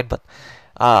outside, but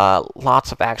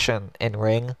lots of action in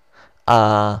ring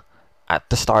at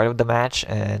the start of the match,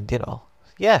 and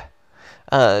yeah.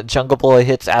 Jungle Boy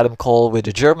hits Adam Cole with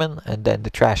a German, and then the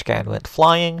trash can went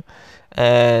flying,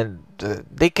 and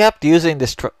they kept using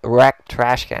this wrecked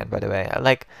trash can. By the way,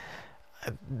 like,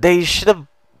 they should have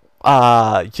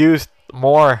used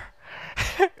more.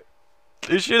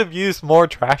 They should have used more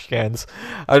trash cans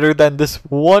other than this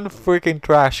one freaking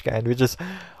trash can, which is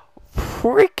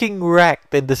freaking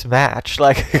wrecked in this match.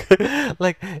 Like,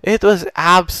 like it was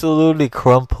absolutely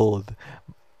crumpled.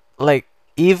 Like,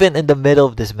 even in the middle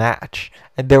of this match,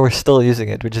 and they were still using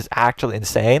it, which is actually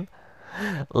insane.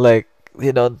 Like,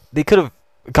 they could have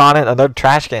gotten another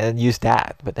trash can and used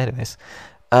that. But anyways,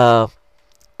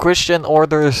 Christian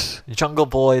orders Jungle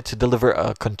Boy to deliver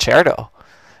a concerto.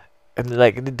 And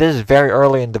like, this is very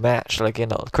early in the match. Like,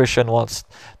 Christian wants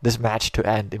this match to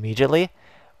end immediately,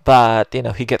 but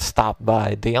he gets stopped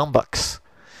by the Young Bucks.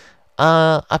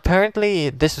 Apparently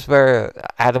this is where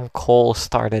Adam Cole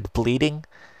started bleeding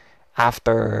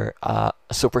after a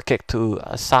super kick to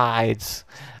sides.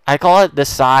 I call it the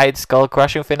side skull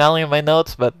crushing finale in my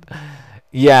notes, but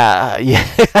yeah, yeah.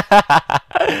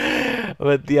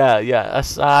 But yeah, a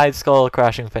side skull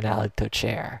crushing finale to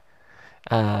chair.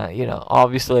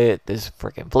 Obviously it is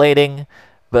freaking bleeding,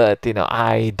 but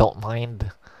I don't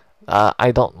mind.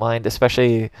 I don't mind,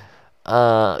 especially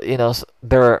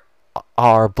there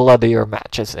are bloodier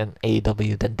matches in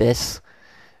AEW than this,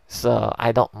 so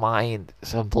I don't mind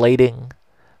some bleeding,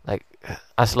 like,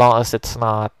 as long as it's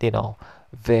not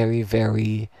very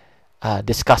very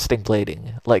disgusting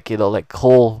bleeding, like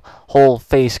whole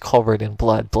face covered in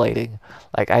blood bleeding.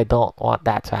 Like, I don't want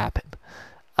that to happen.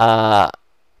 Uh,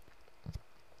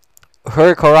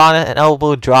 Her Corona and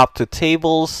elbow drop to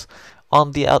tables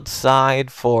on the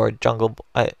outside for Jungle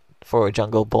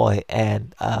Boy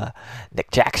and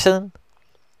Nick Jackson.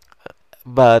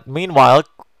 But meanwhile,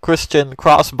 Christian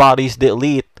crossbodies the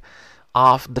Elite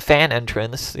off the fan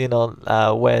entrance.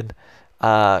 When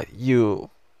you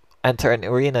enter an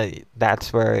arena,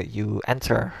 that's where you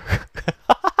enter.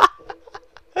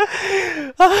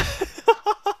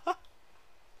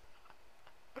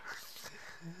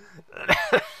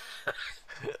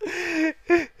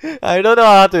 I don't know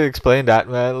how to explain that,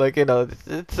 man. Like,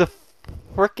 it's a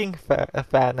freaking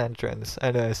fan entrance.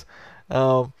 Anyways,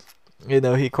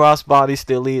 he crossbodies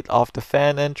the Elite off the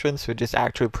fan entrance, which is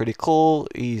actually pretty cool.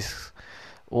 He's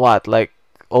what, like,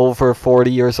 over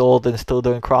 40 years old and still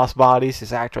doing crossbodies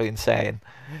is actually insane.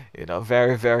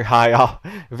 Very very high up,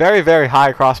 very very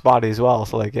high crossbody as well.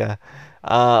 So, like, yeah.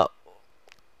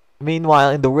 Meanwhile,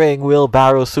 in the ring,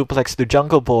 wheelbarrow suplex to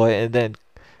Jungle Boy, and then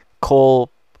Cole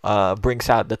brings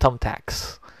out the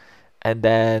thumbtacks, and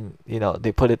then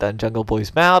they put it on Jungle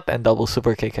Boy's mouth and double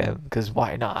super kick him, because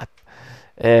why not?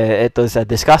 It was a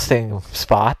disgusting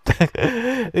spot.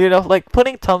 Like,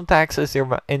 putting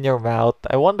thumbtacks in your mouth.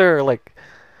 I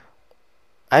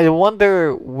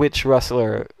wonder which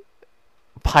wrestler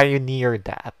pioneered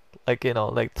that. Like,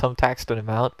 like thumbtacks to the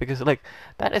mouth, because, like,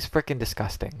 that is freaking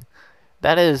disgusting.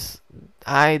 That is,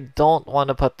 I don't want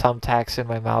to put thumbtacks in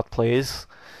my mouth, please.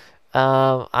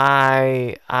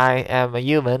 I am a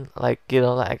human. Like,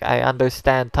 like, I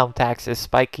understand thumbtacks is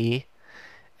spiky,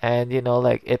 and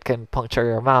like, it can puncture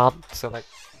your mouth. So, like,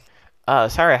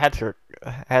 sorry, I had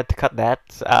to cut that.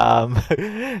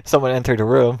 Someone entered the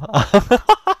room.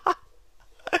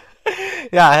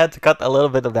 Yeah, I had to cut a little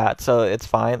bit of that, so it's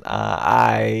fine.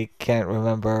 I can't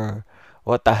remember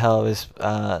what the hell is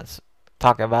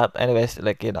talking about. Anyways,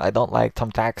 like, I don't like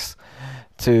thumbtacks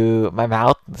to my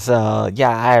mouth, so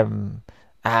yeah,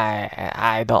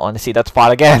 I don't want to see that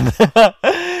spot again.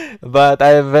 But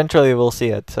I eventually will see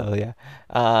it. So yeah,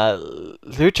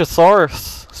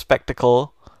 Luchasaurus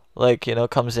spectacle, like,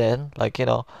 comes in, like,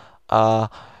 uh,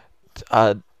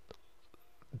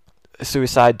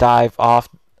 suicide dive off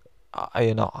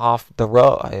the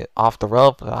rope.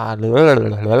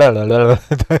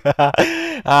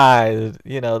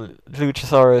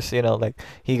 Luchasaurus, like,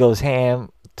 he goes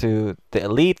ham to the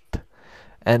Elite,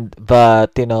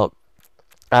 but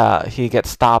he gets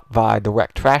stopped by the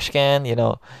wrecked trash can.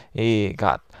 He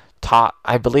got taught.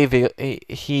 I believe the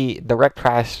wrecked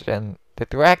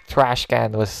trash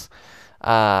can was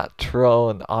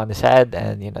thrown on his head,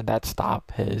 and that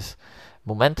stopped his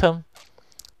momentum.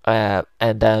 And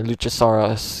then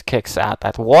Luchasaurus kicks out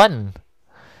at 1.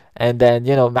 And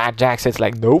then, Matt Jackson's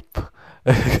like, nope.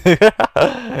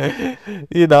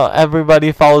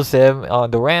 Everybody follows him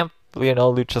on the ramp.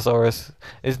 Luchasaurus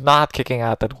is not kicking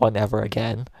out at 1 ever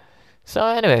again. So,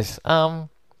 anyways,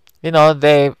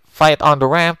 they fight on the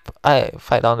ramp.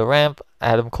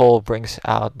 Adam Cole brings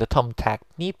out the thumbtack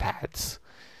knee pads.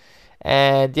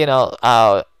 And,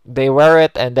 they wear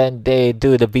it, and then they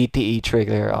do the BTE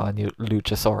trigger on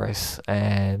Luchasaurus.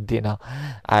 And,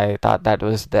 I thought that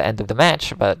was the end of the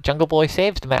match, but Jungle Boy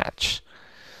saved the match.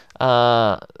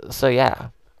 So yeah.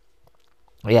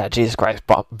 Yeah, Jesus Christ.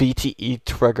 BTE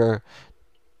trigger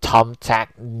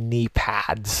thumbtack knee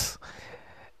pads.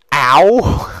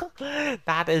 Ow!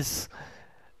 That is...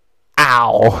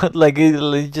 Ow! like,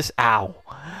 just ow.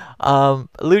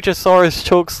 Luchasaurus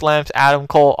choke slams Adam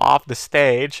Cole off the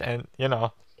stage, and,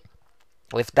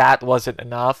 if that wasn't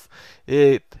enough,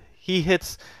 he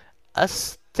hits a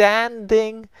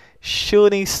standing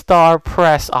shooting star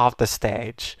press off the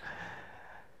stage.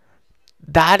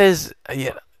 That is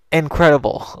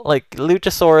incredible. Like,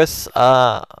 Luchasaurus,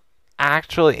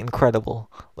 actually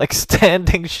incredible. Like,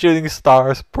 standing shooting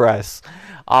stars press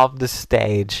off the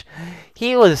stage.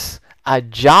 He was a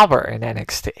jobber in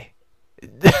NXT.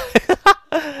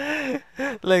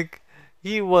 Like,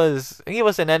 he was in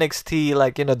NXT,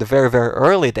 like, the very, very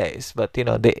early days, but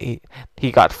he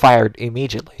got fired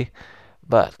immediately.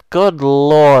 But good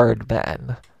lord,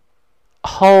 man.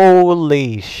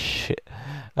 Holy shit.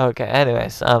 Okay,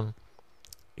 anyways, after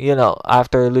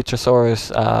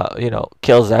Luchasaurus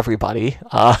kills everybody,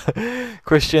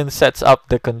 Christian sets up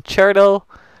the concerto,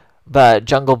 but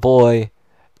Jungle Boy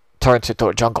turns into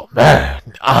a jungle man.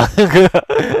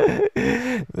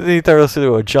 He turns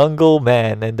into a jungle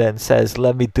man and then says,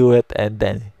 "Let me do it," and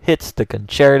then hits the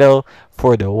concerto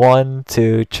for the 1,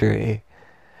 2, 3.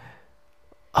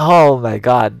 Oh my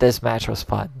god, this match was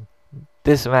fun.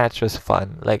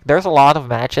 Like, there's a lot of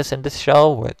matches in this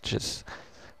show, which is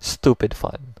stupid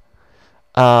fun.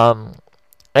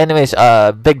 Anyways,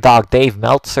 Big Dog Dave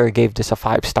Meltzer gave this a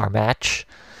 5-star match.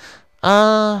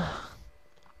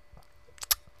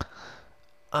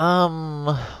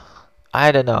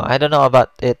 I don't know. I don't know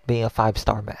about it being a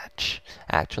 5-star match,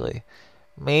 actually.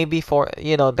 Maybe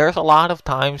there's a lot of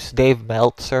times Dave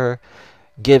Meltzer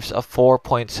gives a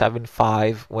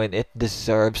 4.75 when it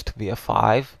deserves to be a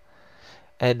 5.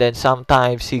 And then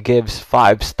sometimes he gives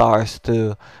 5 stars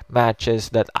to matches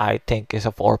that I think is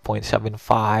a 4.75,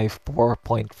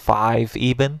 4.5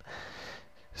 even.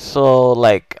 So,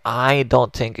 like, I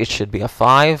don't think it should be a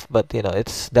 5, but,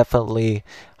 it's definitely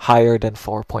higher than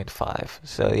 4.5.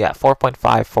 So, yeah, 4.5,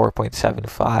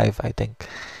 4.75, I think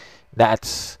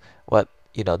that's what,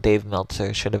 Dave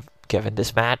Meltzer should have given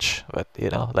this match. But,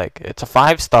 like, it's a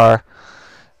 5-star,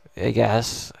 I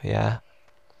guess, yeah.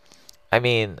 I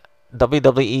mean,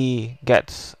 WWE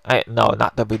gets... no,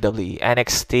 not WWE.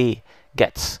 NXT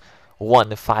gets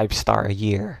 1 5-star a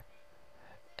year.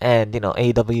 And,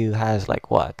 AEW has, like,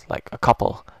 what? Like, a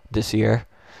couple this year.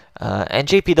 And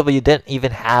JPW didn't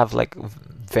even have, like,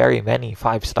 very many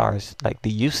 5 stars like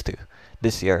they used to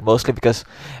this year. Mostly because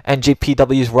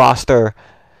NJPW's roster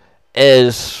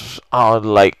is,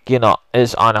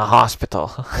 is on a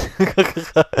hospital.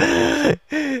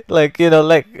 Like,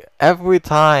 like, every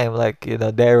time, like,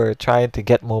 they were trying to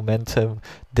get momentum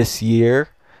this year,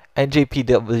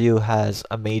 NJPW has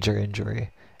a major injury.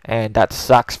 And that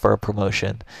sucks for a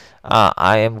promotion.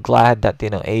 I am glad that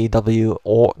AEW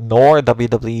nor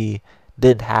WWE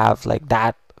didn't have like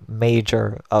that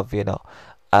major of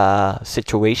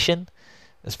situation,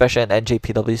 especially on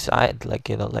NJPW side. Like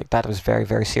like that was very,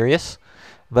 very serious.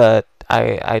 But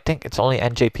I think it's only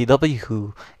NJPW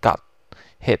who got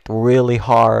hit really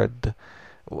hard,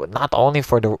 not only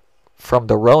from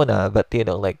the Rona, but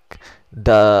like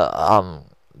the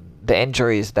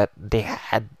injuries that they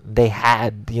had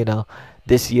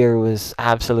this year was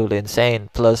absolutely insane.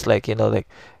 Plus, like the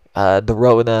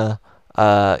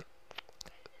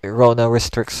Rona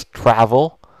restricts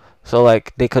travel, so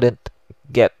like they couldn't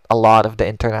get a lot of the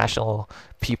international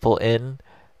people in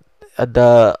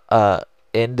the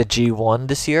G1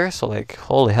 this year. So like,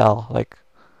 holy hell, like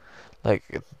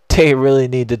they really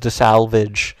needed to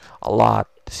salvage a lot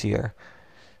this year.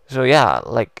 So yeah,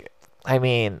 like, I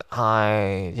mean,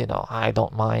 I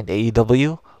don't mind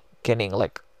AEW getting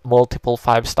like multiple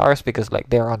 5 stars because like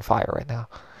they're on fire right now.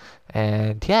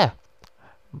 And yeah,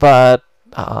 but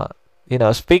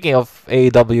speaking of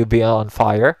AEW being on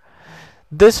fire,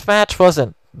 this match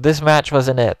wasn't. This match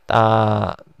wasn't it.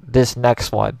 This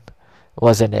next one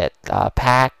wasn't it.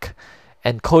 Pac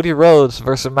and Cody Rhodes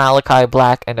versus Malachi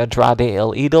Black and Andrade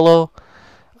El Idolo.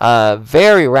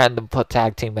 Very random put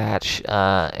tag team match.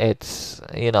 It's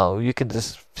you can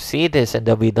just see this in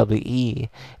WWE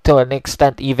to an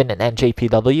extent. Even in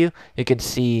NJPW, you can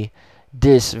see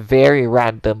this very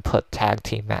random put tag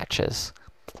team matches.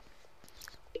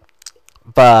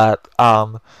 But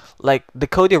like the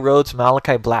Cody Rhodes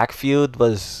Malachi Black feud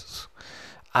was,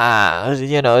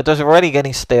 it was already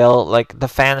getting stale. Like the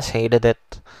fans hated it.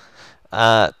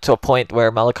 To a point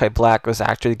where Malachi Black was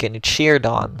actually getting cheered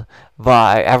on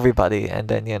by everybody, and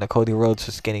then Cody Rhodes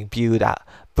was getting booed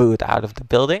out of the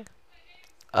building.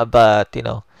 But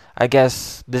I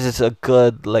guess this is a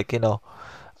good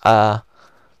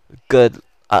good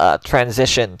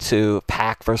transition to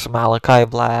Pac versus Malachi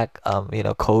Black.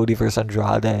 Cody versus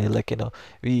Andrade.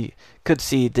 We could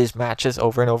see these matches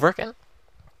over and over again.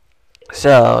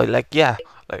 So yeah,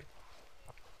 like,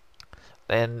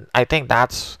 and I think I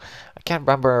can't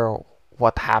remember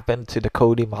what happened to the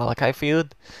Cody Malachi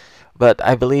feud, but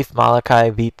I believe Malachi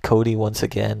beat Cody once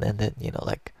again, and then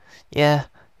yeah,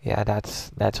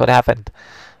 that's what happened.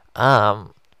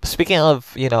 Speaking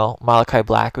of Malachi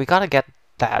Black, we gotta get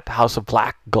that House of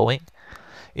Black going.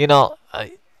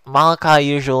 Malachi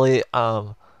usually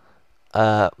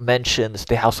mentions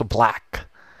the House of Black.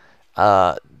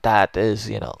 That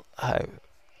is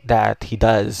that he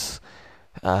does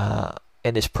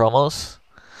in his promos.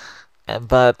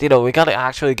 But we gotta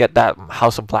actually get that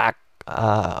House of Black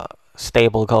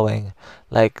stable going.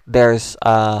 Like there's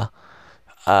Buddy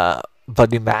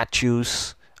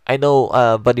Matthews. I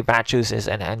know Buddy Matthews is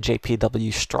an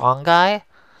NJPW strong guy.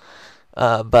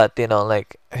 But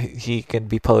he can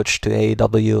be poached to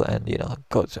AEW and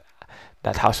go to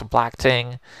that House of Black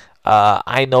thing.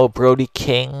 I know Brody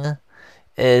King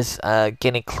is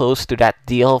getting close to that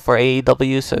deal for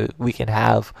AEW, so we can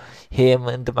have him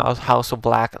in the House of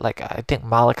Black. Like I think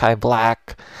Malachi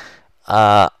Black,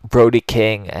 Brody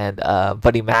King, and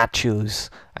Buddy Matthews.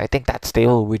 I think that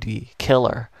stable would be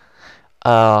killer.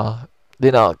 Uh,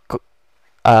 you know,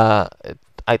 I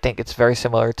think it's very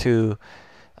similar to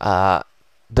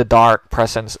the dark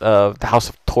presence of the House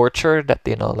of Torture that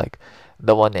like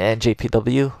the one in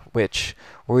NJPW, which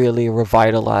really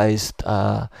revitalized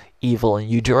Evil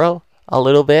and Yujiro a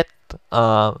little bit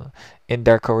in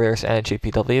their careers at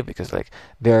NJPW, because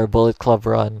their Bullet Club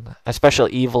run,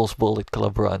 especially Evil's Bullet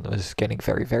Club run, was getting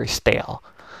very, very stale.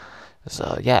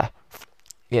 So yeah,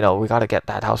 we gotta get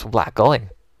that House of Black going.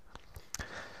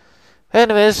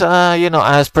 Anyways,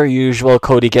 as per usual,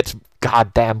 Cody gets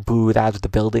goddamn booed out of the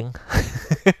building.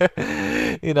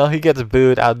 He gets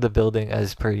booed out of the building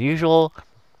as per usual.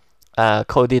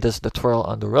 Cody does the twirl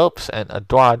on the ropes, and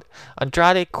Andrade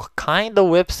kind of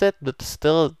whips it, but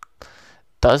still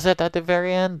does it at the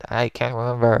very end. I can't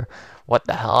remember what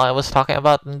the hell I was talking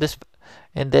about in this,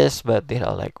 but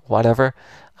whatever.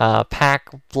 Pac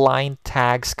blind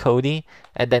tags Cody,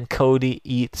 and then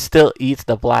Cody still eats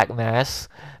the black mass.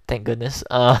 Thank goodness.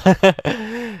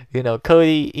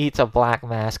 Cody eats a black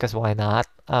mass, cause why not?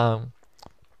 And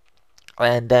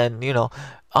then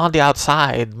on the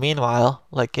outside, meanwhile,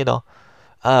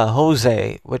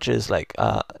 Jose, which is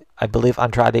I believe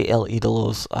Andrade El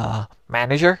Idolo's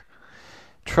manager,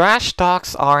 trash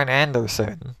talks Arn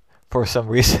Anderson for some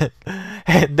reason.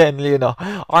 And then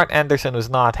Arn Anderson was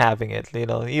not having it.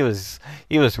 He was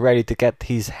ready to get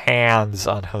his hands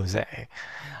on Jose.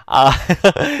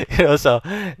 So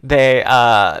they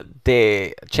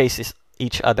chase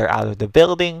each other out of the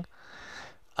building.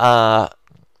 Yeah,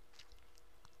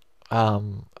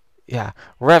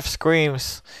 ref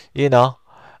screams,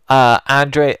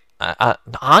 Andre,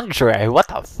 what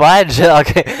the fudge?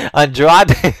 Okay,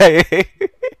 Andrade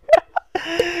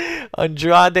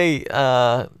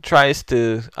tries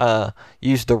to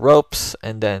use the ropes,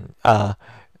 and then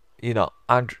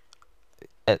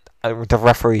the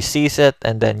referee sees it,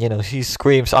 and then he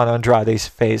screams on Andrade's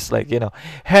face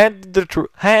hand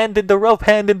in the rope,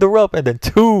 and then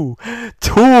two.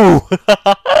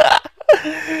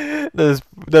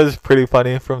 That was pretty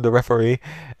funny from the referee.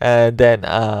 And then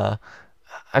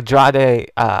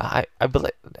Andrade, I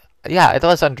believe, yeah, it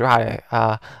was Andrade.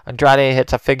 Andrade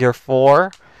hits a figure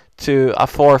 4 to a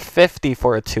 450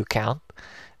 for a 2 count.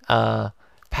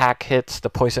 Pac hits the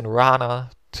Poison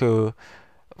Rana to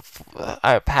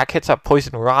Pac hits a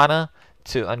Poison Rana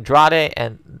to Andrade,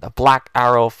 and a Black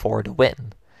Arrow for the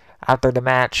win. After the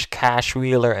match, Cash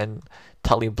Wheeler and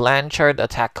Tully Blanchard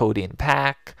attack Cody and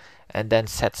Pac, and then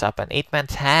sets up an 8-man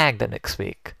tag the next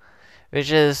week,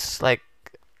 which is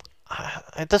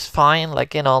it is fine.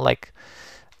 Like, like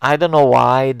I don't know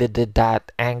why they did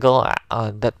that angle,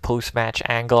 that post match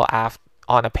angle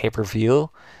on a pay per view.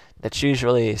 That's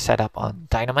usually set up on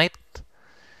Dynamite.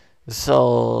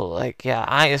 So like yeah,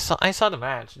 I saw the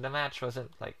match. The match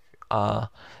wasn't like uh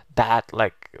that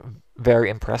like very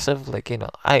impressive. Like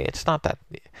I it's not that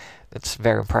it's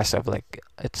very impressive. Like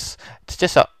it's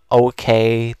just a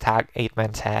okay tag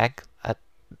 8-man tag at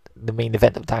the main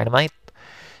event of Dynamite.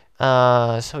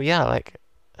 So yeah, like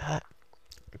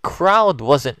crowd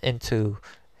wasn't into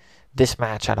this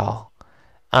match at all.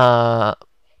 Uh,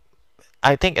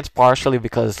 I think it's partially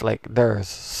because like they're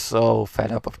so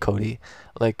fed up of Cody.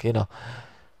 Like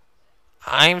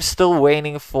I'm still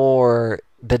waiting for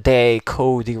the day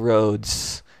Cody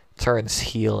Rhodes turns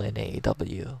heel in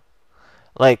AEW.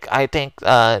 Like I think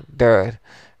there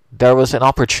was an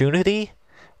opportunity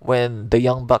when the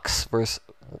Young Bucks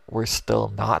were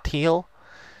still not heel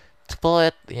to pull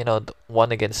it. The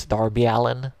one against Darby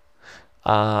Allin.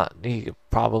 He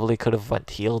probably could have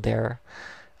went heel there.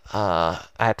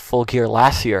 At Full Gear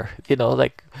last year,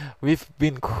 like we've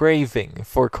been craving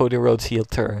for Cody Rhodes heel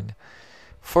turn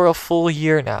for a full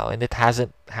year now, and it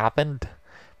hasn't happened.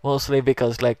 Mostly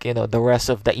because like the rest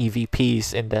of the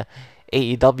EVPs in the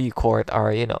AEW court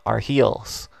are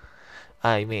heels.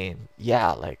 I mean,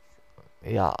 yeah, like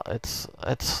yeah, it's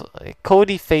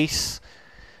Cody face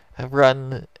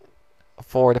run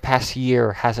for the past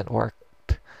year hasn't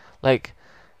worked. Like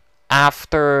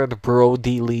after the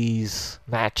Brody Lee's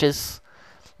matches,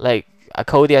 like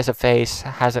Cody as a face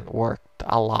hasn't worked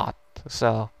a lot.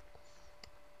 So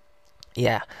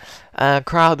yeah,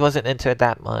 crowd wasn't into it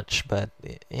that much, but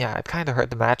yeah, it kind of hurt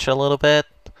the match a little bit.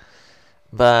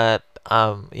 But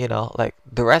like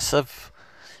the rest of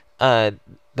uh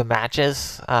the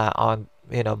matches on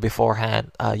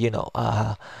beforehand,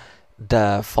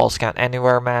 the Falls Count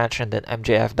Anywhere match and then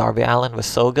MJF Darby Allin was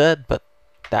so good, but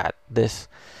that this,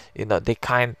 they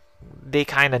kind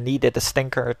of needed a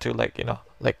stinker to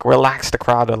like relax the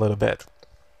crowd a little bit,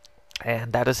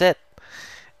 and that is it.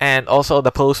 And also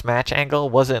the post match angle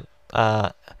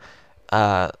uh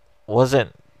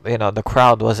wasn't the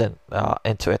crowd wasn't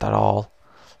into it at all.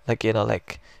 Like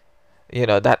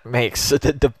that makes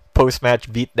the post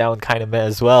match beatdown kind of meh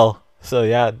as well. So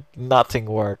yeah, nothing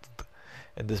worked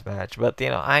in this match. But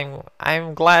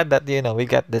I'm glad that we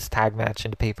got this tag match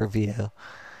in the pay per view.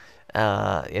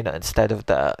 Instead of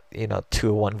the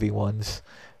two 1v1s,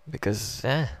 because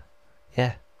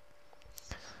yeah.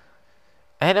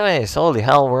 Anyways, holy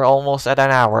hell, we're almost at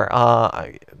an hour.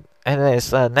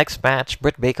 Anyways, next match,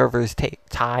 Britt Baker versus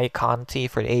Ty Conti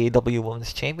for the AEW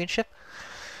Women's Championship.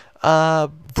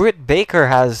 Britt Baker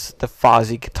has the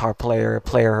Fozzy guitar player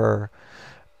play her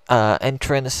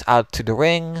entrance out to the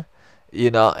ring.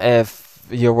 If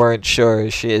you weren't sure,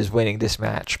 she is winning this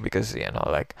match because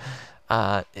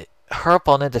her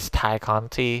opponent is Ty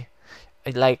Conti.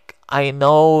 Like I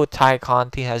know Ty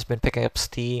Conti has been picking up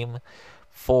steam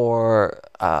for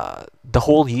the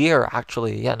whole year.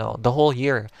 Actually, no, the whole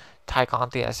year. Ty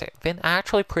Conti has been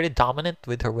actually pretty dominant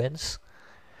with her wins,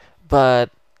 but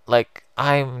like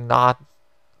I'm not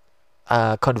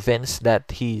convinced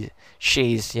that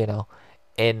she's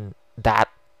in that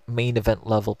main event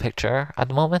level picture at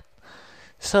the moment.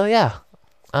 So yeah,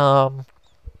 um,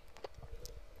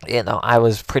 I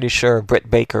was pretty sure Britt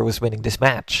Baker was winning this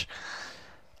match.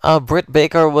 Britt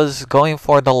Baker was going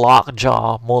for the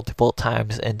lockjaw multiple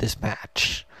times in this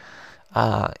match.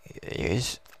 Uh,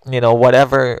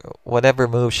 whatever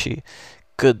move she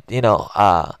could,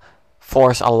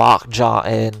 force a lockjaw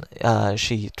in,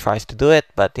 she tries to do it,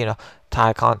 but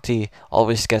Ty Conti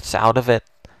always gets out of it.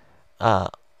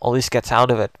 Always gets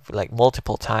out of it like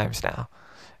multiple times now,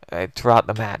 throughout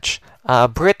the match.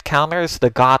 Britt counters the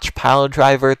Gotch pile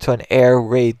driver to an air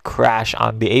raid crash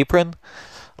on the apron.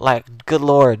 Like, good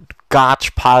lord,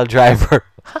 Gotch pile driver.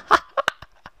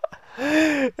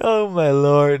 Oh my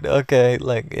lord. Okay,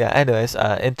 like yeah. Anyways,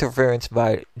 interference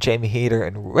by Jamie Hayter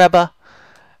and Reba.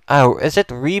 Is it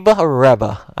Reba or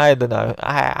Reba? I don't know.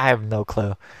 I have no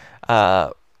clue. Uh,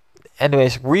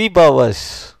 anyways, Reba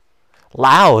was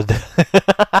loud.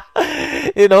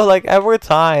 Like every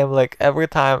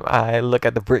time I look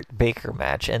at the Britt Baker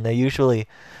match, and I usually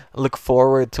look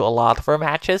forward to a lot of her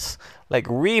matches. Like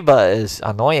Reba is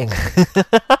annoying.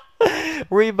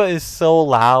 Reba is so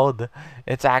loud.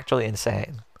 It's actually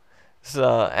insane.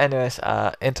 So, anyways,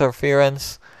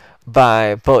 interference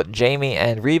by both Jamie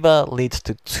and Reba leads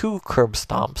to two curb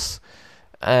stomps,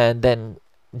 and then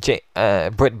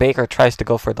Britt Baker tries to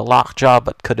go for the lockjaw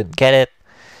but couldn't get it.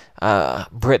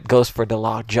 Britt goes for the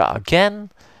lockjaw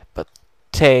again, but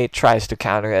Tay tries to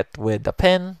counter it with the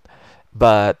pin,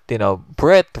 But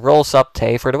Britt rolls up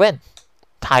Tay for the win.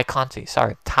 Ty Conti,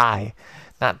 sorry, Ty,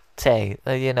 not Tay.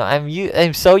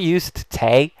 I'm so used to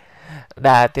Tay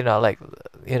that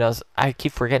I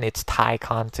keep forgetting it's Ty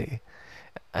Conti.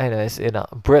 Anyways,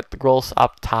 Britt rolls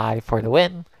up Ty for the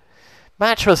win.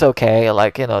 Match was okay.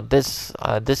 This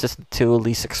is the two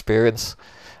least experienced.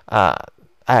 Uh,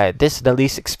 this is the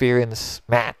least experienced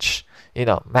match.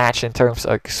 Match in terms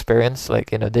of experience.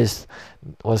 This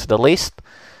was the least.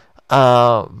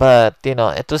 But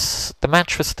the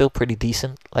match was still pretty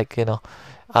decent.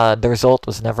 The result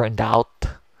was never in doubt.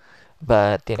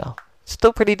 But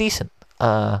still pretty decent.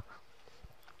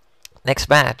 Next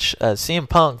match, CM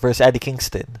Punk versus Eddie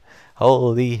Kingston.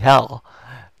 Holy hell!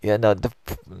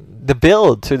 The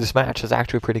build to this match is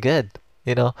actually pretty good.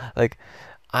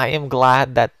 I am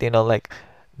glad that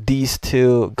these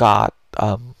two got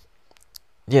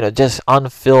just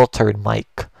unfiltered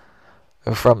mic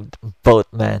from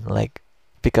both men,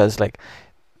 because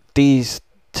these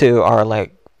two are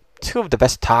two of the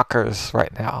best talkers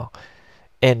right now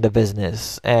in the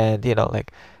business, and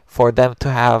for them to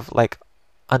have an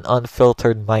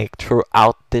unfiltered mic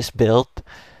throughout this build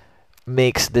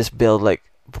makes this build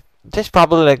this is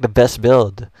probably the best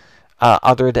build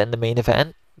other than the main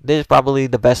event. This is probably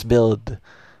the best build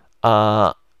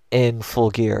in Full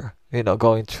Gear,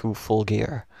 going through Full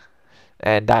Gear,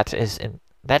 and that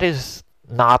is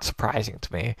not surprising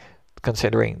to me,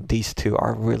 considering these two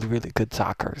are really, really good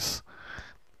talkers.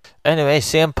 Anyway,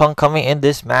 CM Punk coming in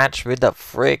this match with the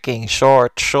freaking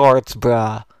short shorts,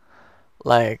 bruh.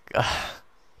 Like,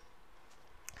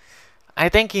 I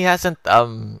think he hasn't,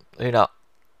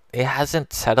 he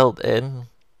hasn't settled in,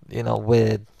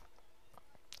 with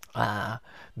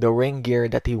the ring gear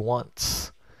that he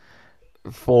wants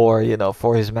for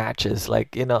his matches.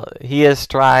 He has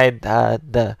tried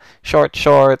the short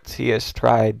shorts, he has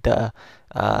tried the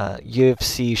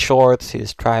UFC shorts, he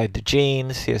has tried the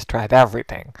jeans, he has tried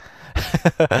everything.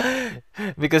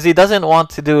 Because he doesn't want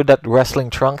to do that wrestling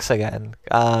trunks again.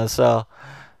 So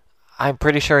I'm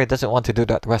pretty sure he doesn't want to do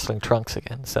that wrestling trunks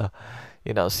again. So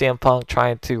CM Punk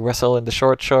trying to wrestle in the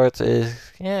short shorts is,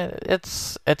 yeah,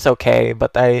 it's okay,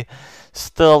 but I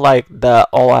still like the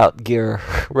all out gear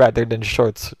rather than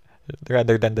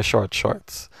the short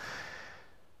shorts.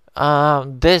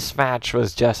 This match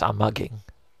was just a mugging.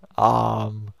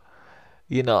 Um,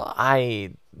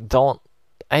 I don't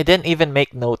I didn't even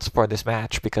make notes for this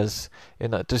match because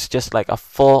it was just a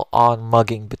full on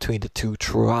mugging between the two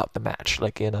throughout the match.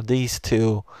 These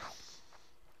two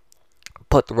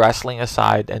put wrestling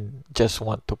aside and just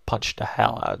want to punch the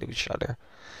hell out of each other.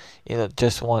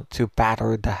 Just want to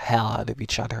batter the hell out of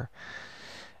each other.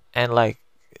 And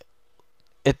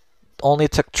it only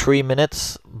took 3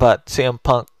 minutes, but CM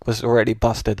Punk was already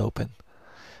busted open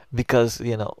because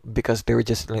they were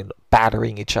just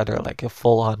battering each other like a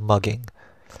full on mugging.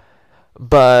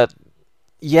 But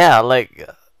yeah,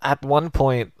 at one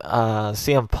point,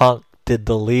 CM Punk did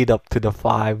the lead up to the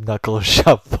five knuckle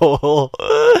shuffle.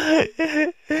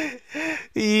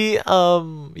 he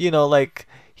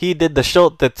he did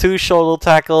the two shoulder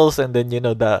tackles, and then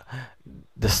the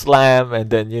slam, and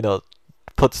then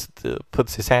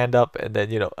puts his hand up, and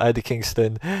then Eddie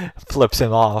Kingston flips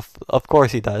him off. Of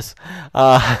course he does.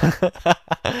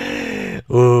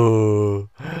 Ooh,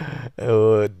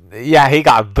 yeah, he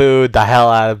got booed the hell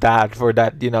out of that for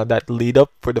that lead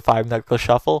up for the five knuckle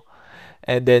shuffle.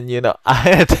 And then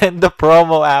and then the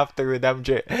promo after with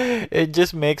MJ, it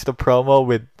just makes the promo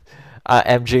with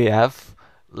MJF,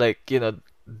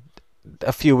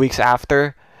 a few weeks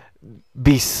after,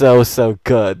 be so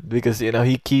good, because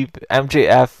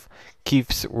MJF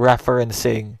keeps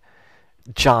referencing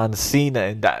John Cena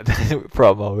in that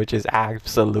promo, which is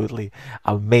absolutely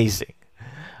amazing.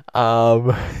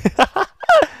 Um,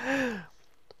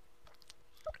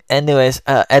 Anyways,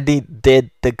 Eddie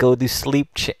did the go to sleep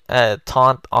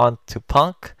taunt onto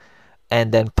Punk,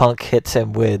 and then Punk hits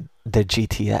him with the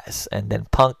GTS, and then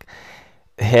Punk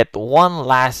hit one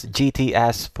last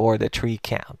GTS for the 3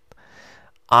 count.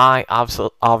 I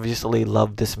obviously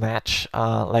love this match.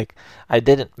 I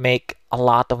didn't make a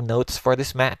lot of notes for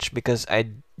this match because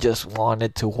I just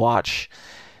wanted to watch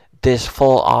this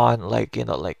full on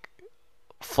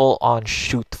full on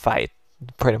shoot fight.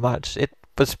 Pretty much, it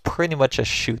was pretty much a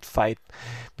shoot fight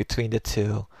between the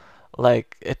two.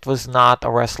 It was not a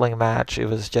wrestling match. It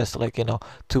was just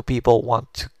two people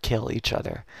want to kill each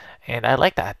other, and I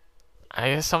like that.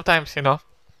 I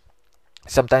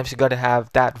sometimes you gotta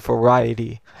have that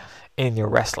variety in your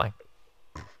wrestling.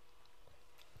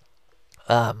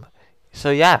 Um,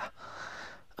 so yeah,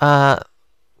 uh,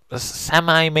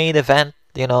 semi main event.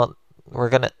 We're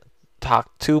gonna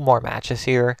talk two more matches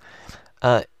here.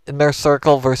 Inner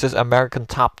Circle versus American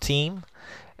Top Team.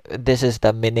 This is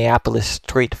the Minneapolis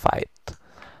Street Fight.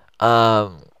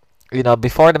 Um,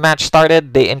 before the match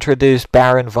started, they introduced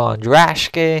Baron von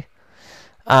Draschke.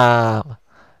 Um,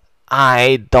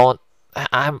 I don't.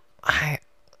 I'm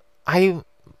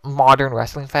modern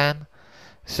wrestling fan,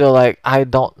 so like I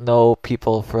don't know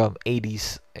people from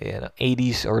 80s,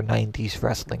 80s or 90s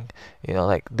wrestling.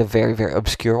 Like the very very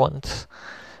obscure ones.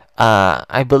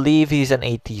 I believe he's an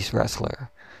 80s wrestler.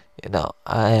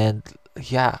 And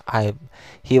yeah,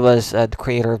 he was the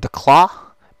creator of the Claw,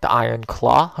 the Iron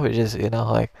Claw, which is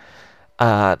like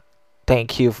uh,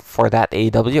 thank you for that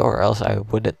AEW, or else I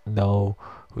wouldn't know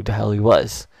who the hell he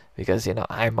was because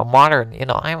I'm a modern.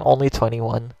 I'm only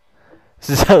 21,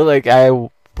 so like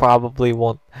probably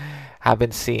won't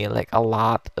haven't seen like a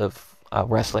lot of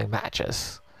wrestling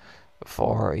matches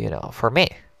for me.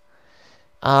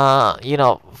 Uh, you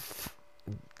know, f-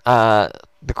 uh,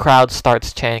 the crowd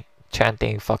starts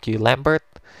chanting "Fuck you, Lambert."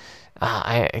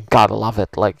 I gotta love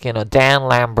it. Like Dan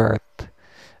Lambert.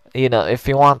 If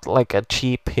you want like a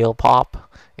cheap heel pop,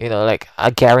 like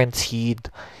a guaranteed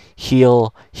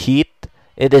heel heat,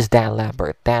 it is Dan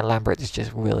Lambert. Dan Lambert is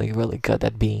just really, really good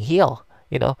at being heel.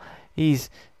 He's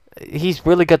he's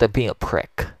really good at being a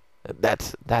prick.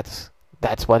 That's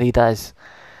what he does.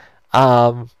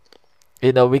 Um,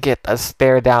 we get a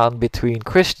stare down between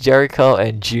Chris Jericho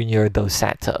and Junior Dos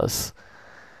Santos.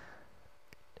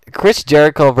 Chris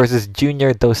Jericho versus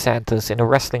Junior Dos Santos in a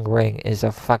wrestling ring is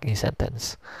a fucking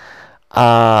sentence.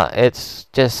 It's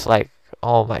just like,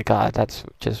 oh my god, that's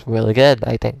just really good.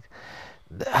 I think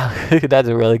that's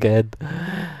really good.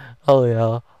 Oh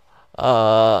yeah.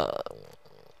 Uh,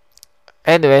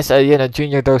 anyways,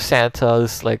 Junior Dos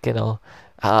Santos like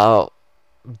uh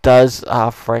does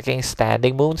a freaking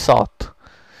standing moonsault.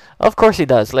 Of course he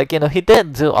does. Like he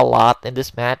didn't do a lot in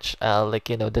this match. Like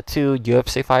the two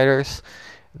UFC fighters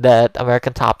that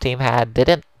American Top Team had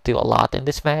didn't do a lot in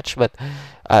this match, but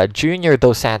Junior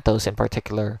Dos Santos in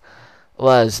particular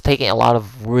was taking a lot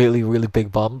of really really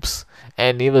big bumps,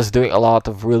 and he was doing a lot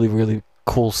of really really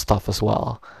cool stuff as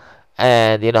well.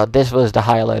 And this was the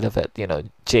highlight of it.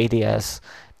 JDS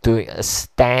doing a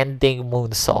standing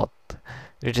moonsault,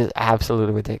 which is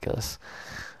absolutely ridiculous.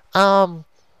 Um,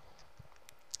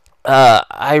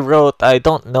 I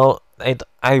don't know.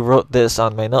 I wrote this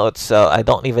on my notes, so I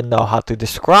don't even know how to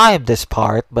describe this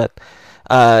part. But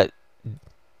uh,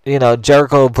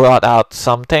 Jericho brought out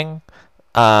something,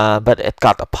 but it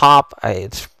got a pop.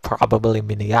 It's probably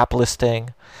Minneapolis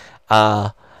thing.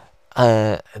 Uh,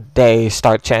 they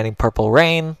start chanting "Purple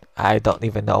Rain." I don't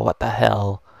even know what the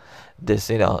hell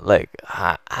this, like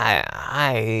yeah,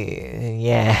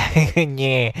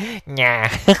 yeah,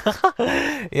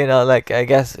 yeah. Like I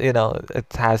guess it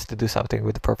has to do something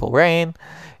with the Purple Rain.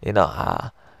 You know,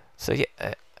 so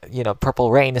yeah.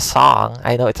 Purple Rain is song.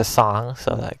 I know it's a song,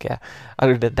 so like yeah.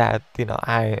 Other than that,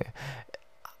 I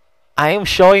am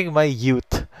showing my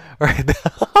youth right now.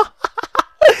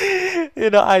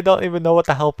 I don't even know what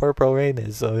the hell Purple Rain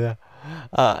is. So yeah.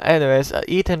 Anyways,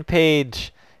 Ethan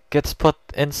Page gets put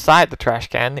inside the trash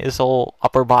can. His whole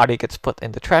upper body gets put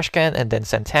in the trash can, and then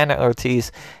Santana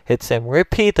Ortiz hits him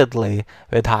repeatedly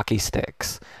with hockey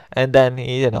sticks. And then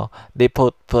they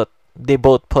both put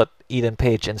Ethan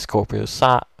Page and Scorpio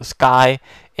Sky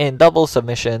in double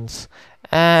submissions,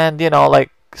 and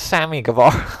like Sammy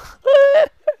Guevara.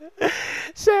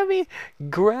 Sammy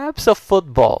grabs a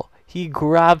football. He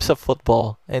grabs a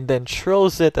football and then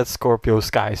throws it at Scorpio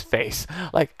Sky's face.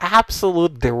 Like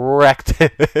absolute direct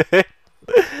hit.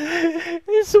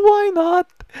 It's why not?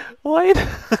 Why?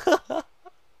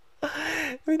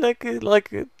 I mean,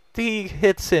 like he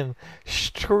hits him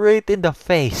straight in the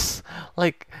face,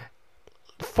 like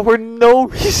for no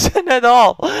reason at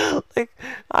all. Like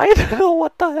I don't know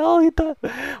what the hell he did,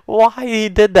 why he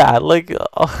did that. Like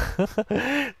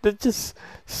that's just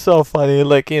so funny.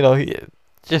 Like he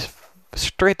just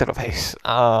straight to the face.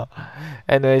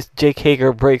 Anyways, Jake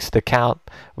Hager breaks the count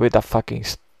with a fucking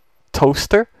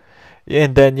toaster.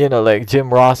 And then like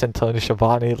Jim Ross and Tony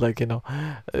Schiavone, like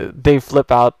they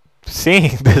flip out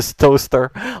seeing this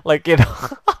toaster. Like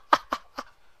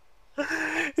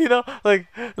like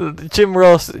Jim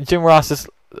Ross is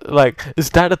like, is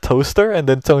that a toaster? And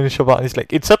then Tony Schiavone is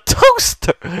like, it's a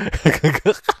toaster.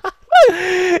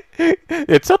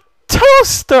 It's a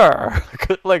toaster.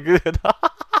 Like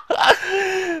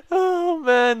oh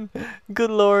man, good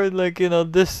lord. Like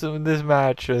this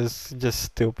match was just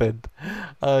stupid.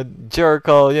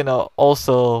 Jericho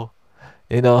also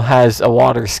has a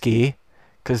water ski,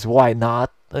 because why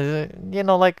not?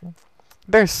 Like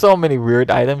there's so many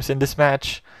weird items in this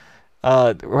match.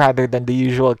 rather than the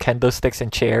usual kendo sticks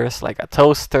and chairs, like a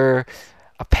toaster,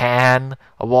 a pan,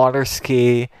 a water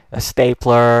ski, a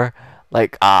stapler,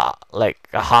 like a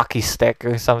hockey stick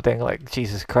or something. Like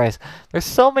Jesus Christ, there's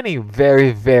so many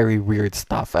very very weird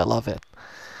stuff. I love it.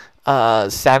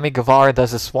 Sammy Guevara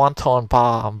does a swanton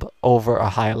bomb over a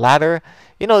high ladder.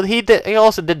 You know, he did. He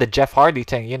also did the Jeff Hardy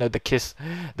thing. You know, the kiss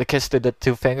to the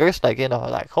two fingers. Like, you know,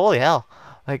 like holy hell.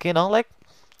 Like, you know, like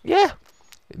yeah,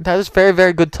 that was very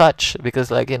very good touch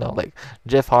because like, you know, like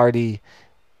Jeff Hardy,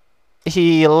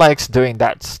 he likes doing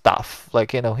that stuff.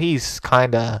 Like, you know, he's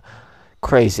kind of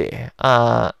crazy.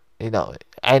 You know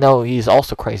he's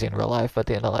also crazy in real life, but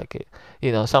you know, like,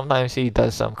 you know, sometimes he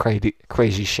does some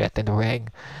crazy shit in the ring.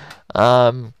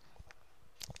 Um,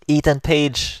 Ethan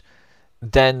Page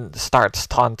then starts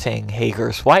taunting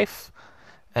Hager's wife,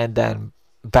 and then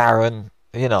Baron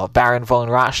von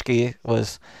Raschke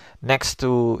was next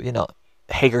to, you know,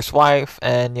 Hager's wife,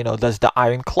 and you know, does the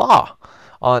Iron Claw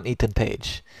on Ethan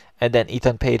Page, and then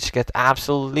Ethan Page gets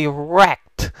absolutely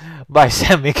wrecked by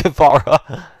Sammy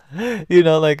Guevara. You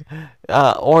know, like,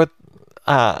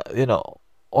 you know,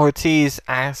 Ortiz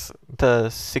asks the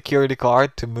security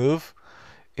guard to move,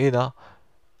 you know,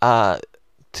 uh,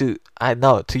 to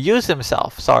use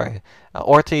himself. Sorry,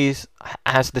 Ortiz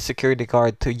has the security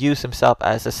guard to use himself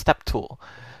as a step tool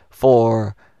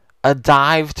for a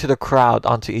dive to the crowd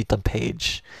onto Ethan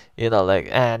Page. You know, like,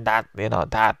 and that, you know,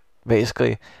 that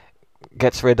basically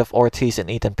gets rid of Ortiz and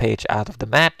Ethan Page out of the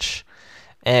match.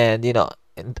 And you know,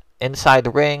 inside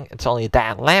the ring, it's only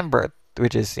Dan Lambert,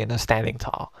 which is, you know, standing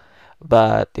tall.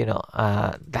 But you know,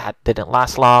 that didn't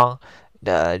last long.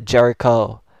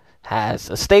 Jericho has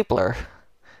a stapler,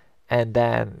 and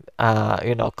then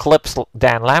you know, clips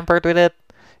Dan Lambert with it.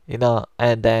 You know,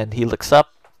 and then he looks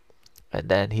up, and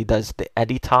then he does the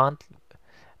Eddie taunt,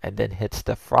 and then hits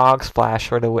the frog splash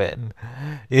for the win.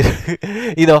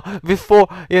 You know, before,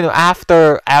 you know,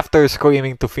 after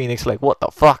screaming to Phoenix like, "What the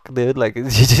fuck, dude?" Like,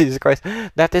 Jesus Christ,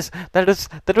 that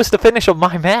was the finish of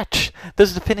my match. This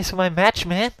is the finish of my match,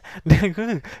 man.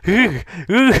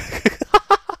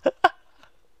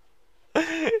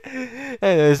 And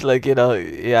it's like, you know,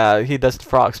 yeah, he does the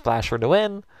frog splash for the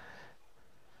win.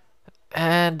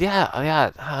 And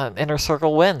Inner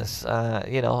Circle wins.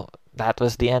 You know, that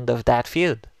was the end of that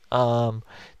feud.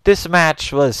 This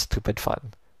match was stupid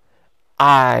fun.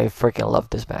 I freaking love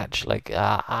this match. Like,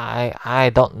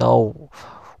 I don't know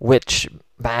which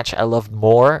match I loved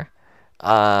more.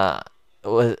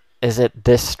 Is it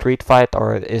this street fight,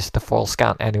 or is the Falls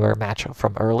Count Anywhere match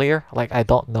from earlier? Like, I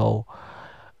don't know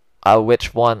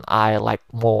which one I like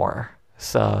more.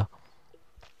 So,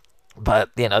 but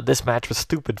you know, this match was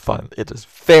stupid fun. It was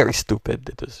very stupid.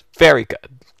 It was very good.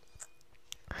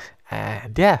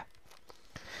 And yeah,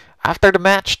 after the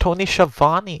match, Tony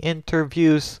Schiavone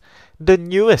interviews the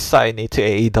newest signee to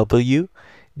AEW,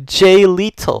 Jay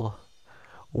Lethal.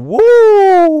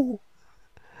 Woo!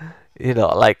 You know,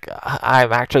 like,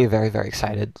 I'm actually very, very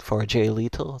excited for Jay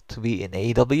Lethal to be in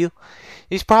AEW.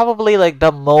 He's probably like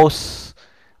the most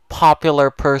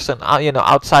popular person, you know,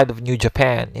 outside of New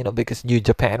Japan, you know, because New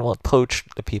Japan won't poach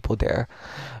the people there.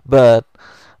 But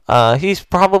he's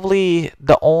probably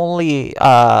the only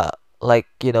like,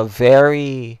 you know,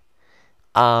 very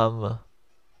very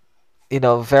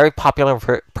popular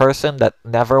person that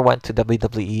never went to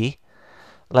WWE.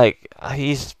 Like,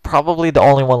 he's probably the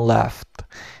only one left.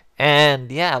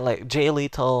 And yeah, like, Jay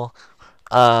Lethal,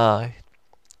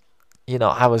 you know,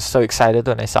 I was so excited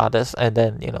when I saw this. And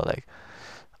then, you know, like,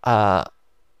 uh,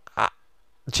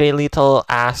 Jay Lethal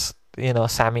asked, you know,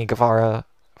 Sammy Guevara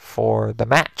for the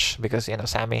match because, you know,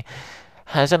 Sammy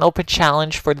has an open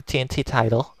challenge for the TNT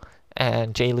title,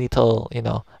 and Jay Lethal, you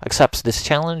know, accepts this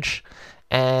challenge,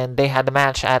 and they had the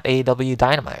match at AEW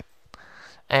Dynamite.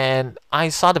 And I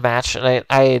saw the match.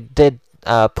 I did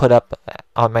put up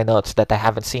on my notes that I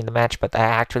haven't seen the match, but I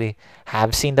actually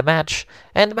have seen the match,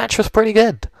 and the match was pretty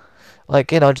good.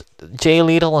 Like, you know, Jay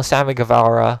Lethal and Sammy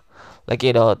Guevara, like,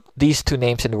 you know, these two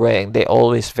names in the ring, they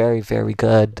always very, very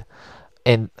good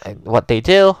in what they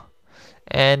do.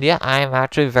 And yeah, I'm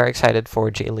actually very excited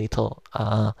for Jay Lethal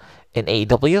in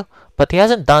AEW, but he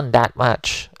hasn't done that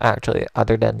much, actually,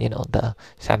 other than, you know, the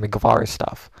Sammy Guevara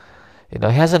stuff. You know,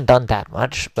 he hasn't done that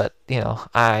much, but, you know,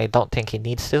 I don't think he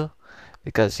needs to,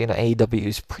 because, you know, AEW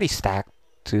is pretty stacked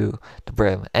to the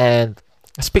brim. And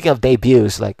speaking of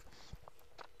debuts, like,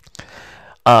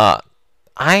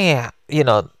 you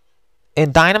know,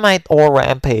 in Dynamite or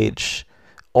Rampage,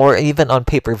 or even on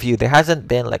pay-per-view, there hasn't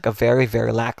been like a very,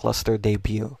 very lackluster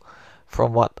debut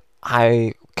from what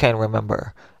I can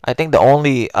remember. I think the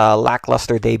only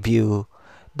lackluster debut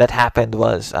that happened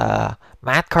was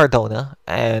Matt Cardona,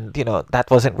 and that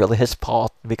wasn't really his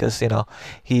fault because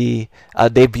he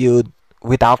debuted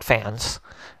without fans,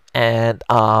 and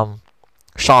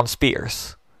Sean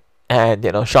Spears, and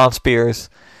Sean Spears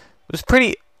was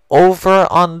pretty over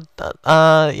on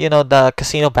the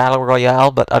Casino Battle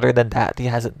Royale, but other than that, he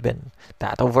hasn't been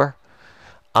that over.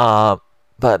 Uh,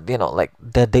 but like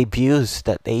the debuts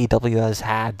that AEW has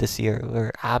had this year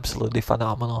were absolutely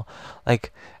phenomenal.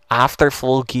 Like after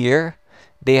Full Gear,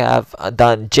 they have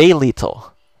done Jay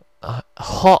Lethal,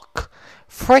 Hook,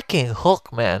 freaking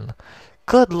Hook, man.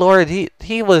 Good lord,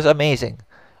 he was amazing.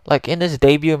 Like in his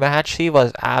debut match, he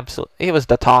was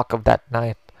the talk of that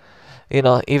night.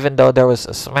 Even though there was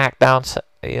a SmackDown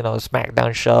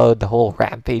show, the whole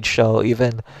Rampage show,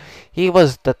 even he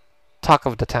was the talk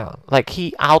of the town. Like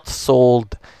he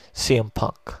outsold CM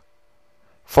Punk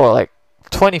for like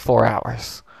 24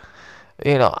 hours.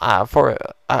 For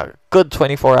a good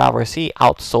 24 hours, he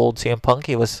outsold CM Punk.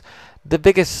 He was the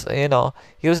biggest. He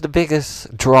was the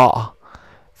biggest draw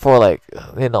for like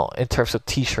in terms of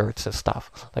T-shirts and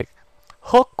stuff. Like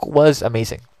Hook was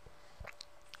amazing.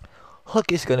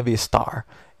 Hook is gonna be a star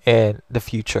in the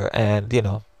future, and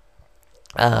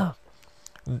uh,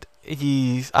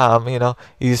 he's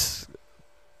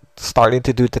starting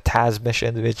to do the Taz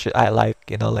mission, which I like.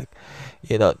 You know,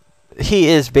 he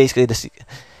is basically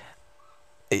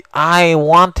I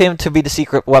want him to be the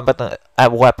secret weapon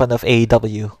of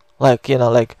AEW. Like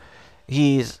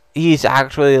he's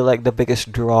actually like the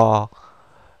biggest draw.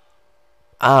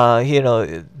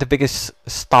 The biggest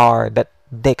star that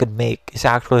they could make is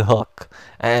actually Hook,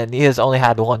 and he has only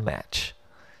had one match,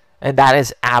 and that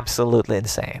is absolutely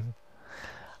insane.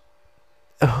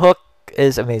 Hook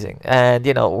is amazing, and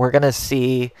we're gonna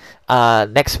see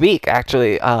next week.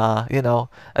 Actually, at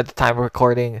the time of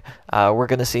recording, we're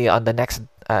gonna see on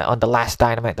the last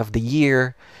Dynamite of the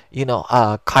year.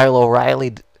 Kyle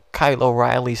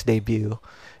O'Reilly's debut,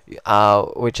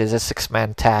 which is a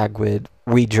six-man tag with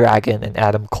Reed Dragon and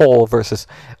Adam Cole versus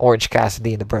Orange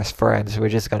Cassidy and the Best Friends,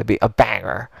 which is gonna be a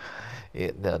banger.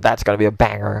 That's gonna be a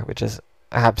banger, which is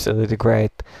absolutely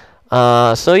great.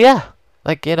 So yeah,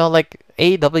 like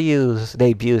AEW's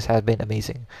debuts have been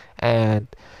amazing, and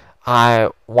I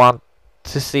want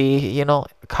to see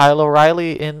Kyle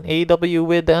O'Reilly in AEW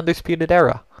with the Undisputed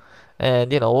Era,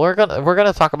 and we're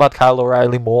gonna talk about Kyle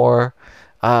O'Reilly more,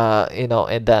 in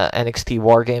the NXT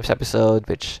War Games episode,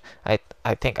 which I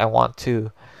think I want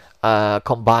to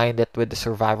combine it with the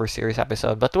Survivor Series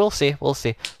episode, but we'll see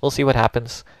what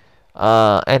happens.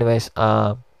 Anyways,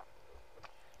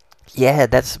 yeah,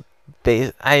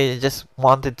 I just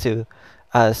wanted to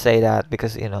say that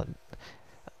because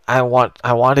I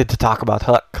wanted to talk about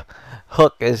Hook.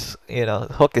 Hook is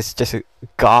just a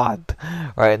god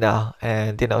right now,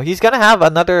 and he's gonna have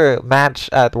another match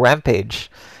at Rampage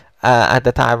at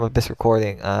the time of this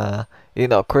recording.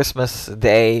 Christmas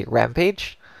Day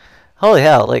Rampage. Holy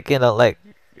hell! Like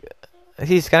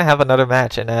he's gonna have another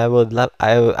match, and I love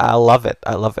it.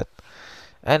 I love it.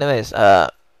 Anyways,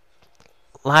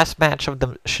 last match of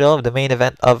the show, the main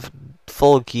event of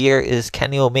Full Gear, is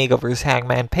Kenny Omega versus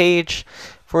Hangman Page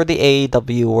for the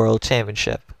AEW World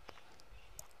Championship.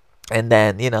 And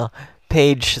then,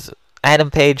 Page,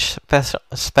 Adam Page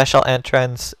special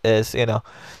entrance is,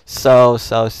 so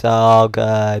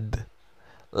good.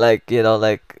 Like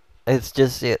it's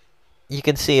just you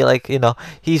can see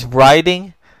he's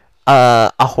riding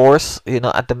a horse,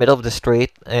 at the middle of the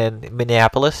street in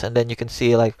Minneapolis, and then you can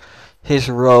see his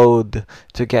road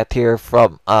to get here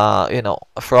from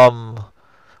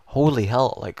holy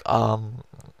hell,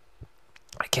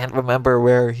 I can't remember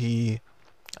where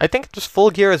I think it was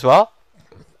Full Gear as well.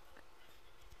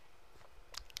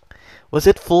 Was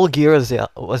it Full Gear as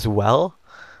well?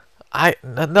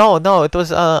 No, it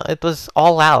was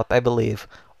All Out, I believe.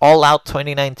 All Out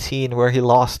 2019, where he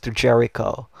lost to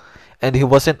Jericho, and he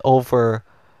wasn't over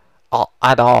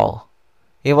at all.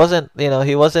 He wasn't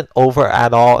over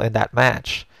at all in that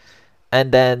match.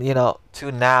 And then,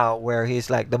 to now where he's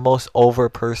like the most over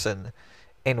person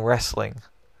in wrestling,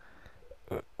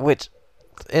 which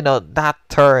that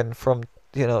turn from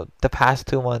the past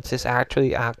 2 months is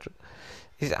actually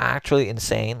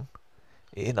insane.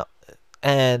 You know,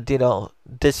 and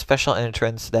this special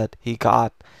entrance that he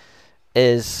got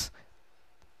is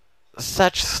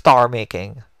such star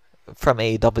making from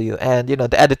AEW, and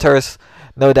the editors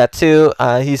know that too.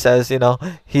 He says,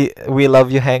 we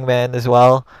love you, Hangman, as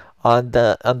well on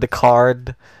the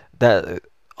card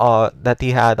that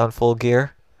he had on Full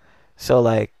Gear. So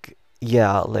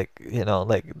yeah,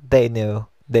 they knew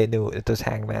it was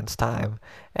Hangman's time,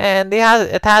 and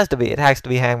it has to be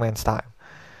Hangman's time.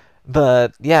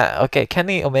 But yeah, okay,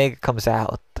 Kenny Omega comes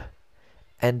out,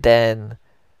 and then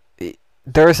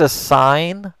there's a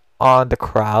sign on the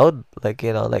crowd, like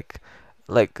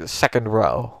like second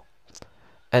row,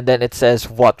 and then it says,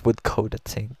 "What would Coda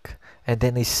think?" And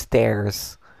then he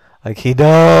stares, like he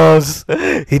does,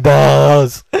 he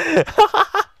does.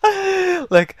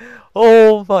 Like,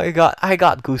 oh my god, I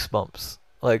got goosebumps.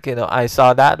 Like I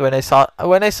saw that when I saw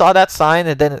that sign,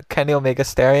 and then Kenny Omega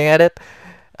staring at it.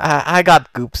 I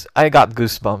got goops. I got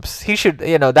goosebumps. He should,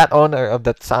 that owner of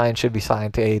that sign should be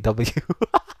signed to AEW.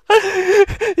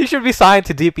 He should be signed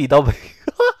to DPW.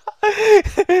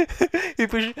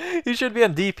 He should be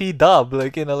on DP Dub,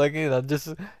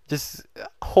 just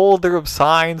holder of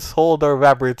signs, holder of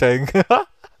everything.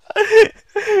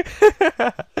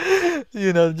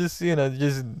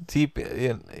 Just deep,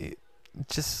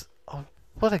 just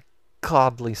what a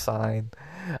godly sign.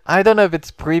 I don't know if it's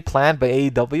pre-planned by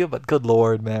AEW, but good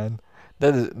lord, man,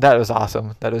 that was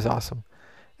awesome. That was awesome.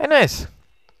 Anyways,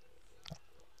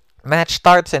 match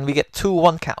starts and we get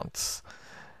 2-1 counts,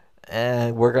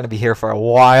 and we're gonna be here for a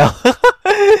while.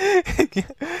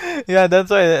 Yeah,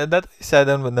 that's what I said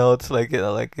in the notes.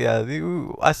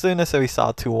 As soon as we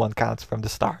saw 2-1 counts from the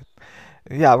start,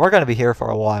 yeah, we're gonna be here for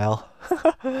a while.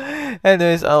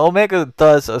 Anyways, Omega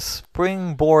does a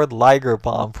springboard Liger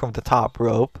bomb from the top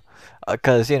rope,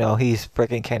 because he's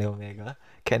freaking Kenny Omega.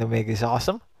 Kenny Omega is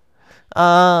awesome.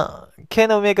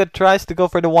 Ken Omega tries to go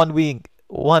for the one winged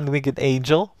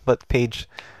angel, but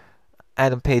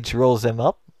Adam Page rolls him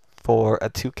up for a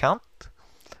 2 count.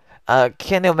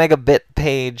 Kenny Omega bit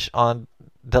Page on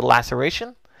the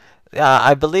laceration.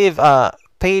 I believe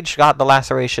Page got the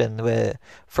laceration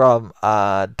from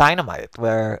Dynamite,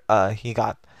 where he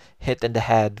got hit in the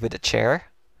head with a chair,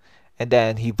 and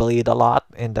then he bleed a lot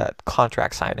in that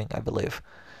contract signing, I believe.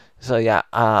 So yeah,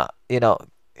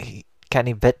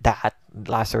 Kenny bit that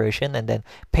laceration, and then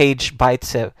Page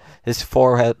bites his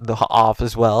forehead off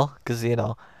as well, because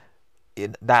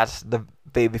that's the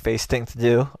babyface thing to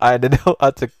do. I don't know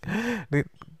how to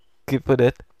put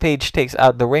it. Page takes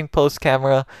out the ring post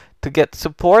camera to get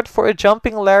support for a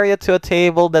jumping lariat to a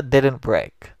table that didn't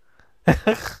break.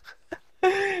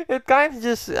 It kind of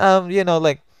just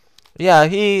yeah,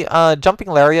 he jumping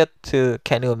lariat to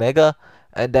Kenny Omega,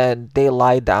 and then they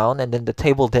lie down, and then the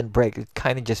table didn't break. It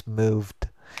kind of just moved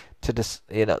to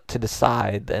the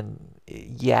side, and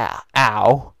yeah,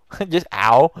 ow, just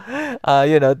ow.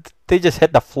 They just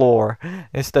hit the floor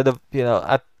instead of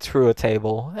through a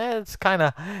table. It's kind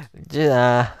of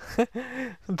yeah.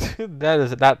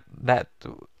 That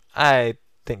I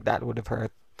think that would have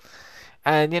hurt.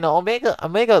 And Omega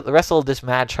wrestled this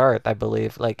match hurt, I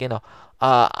believe.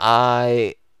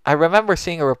 I remember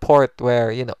seeing a report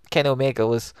where Kenny Omega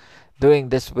was doing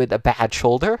this with a bad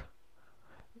shoulder,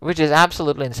 which is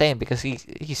absolutely insane because he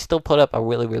still put up a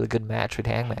really really good match with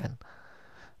Hangman,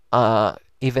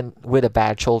 even with a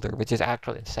bad shoulder, which is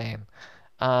actually insane.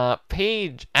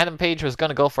 Adam Page was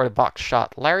gonna go for the box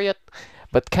shot lariat,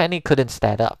 but Kenny couldn't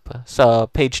stand up, so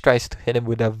Page tries to hit him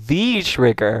with a V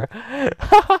trigger.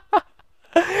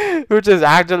 Which is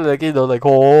actually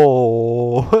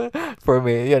oh, for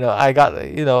me, I got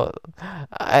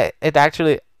I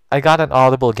got an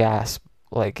audible gasp,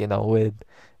 with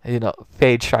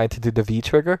Page trying to do the V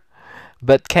trigger,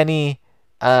 but Kenny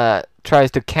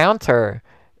tries to counter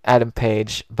Adam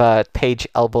Page, but Page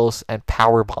elbows and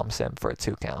power bombs him for a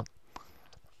 2 count.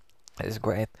 It's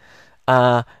great.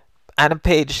 Adam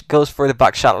Page goes for the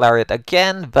buckshot lariat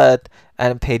again, but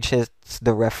Adam Page hits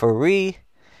the referee.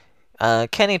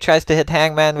 Kenny tries to hit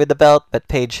Hangman with the belt, but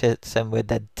Page hits him with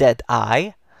the dead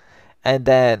eye. And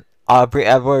then Aubrey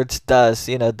Edwards does,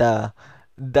 the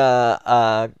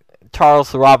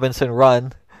Charles Robinson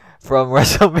run from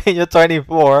WrestleMania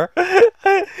 24.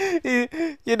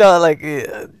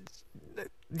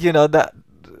 That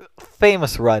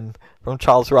famous run from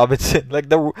Charles Robinson.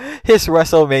 His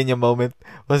WrestleMania moment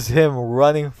was him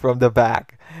running from the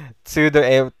back to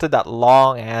that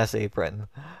long ass apron.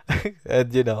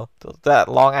 And that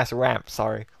long ass ramp,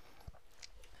 sorry.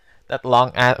 That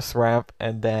long ass ramp,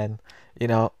 and then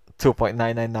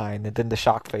 2.999, and then the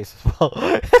shock face as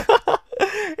well.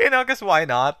 Because why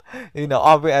not?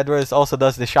 Aubrey Edwards also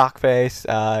does the shock face.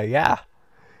 Yeah.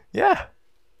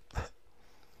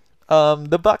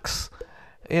 The Bucks,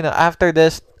 after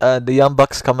this, the Young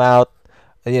Bucks come out.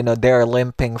 They're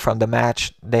limping from the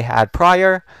match they had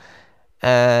prior,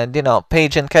 and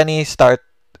Paige and Kenny start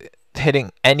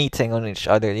hitting anything on each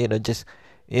other. Just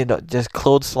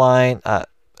clothesline,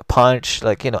 punch,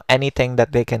 anything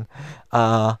that they can,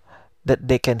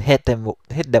 hit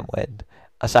them with,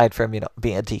 aside from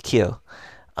being a DQ.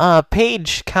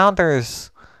 Paige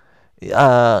counters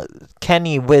uh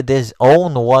Kenny with his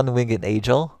own one-winged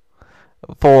angel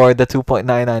for the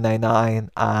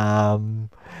 2.9999.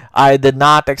 I did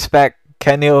not expect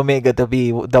Kenny Omega to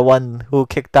be the one who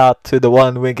kicked out to the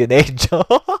one-winged angel.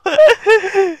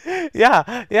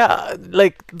 Yeah,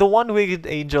 like the one-winged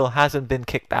angel hasn't been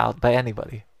kicked out by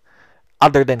anybody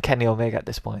other than Kenny Omega at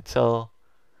this point. So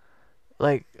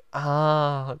like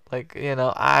like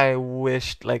I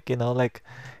wished like like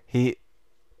he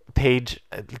Page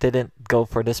didn't go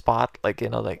for the spot. Like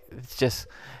like it's just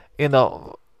you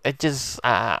know it just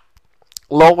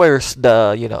lowers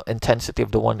the intensity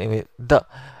of the one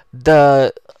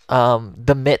the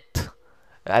myth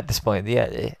at this point.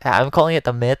 Yeah, I'm calling it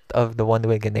the myth of the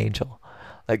one-winged angel.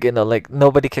 Like like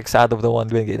nobody kicks out of the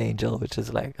one-winged angel, which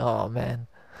is like, oh man,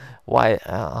 why?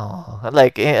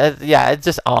 Like yeah, it's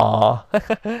just oh.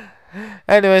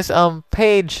 Anyways,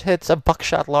 Page hits a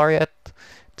buckshot lariat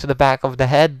to the back of the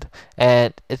head,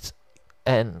 and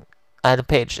and Adam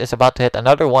Page is about to hit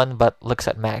another one, but looks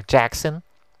at Mac Jackson.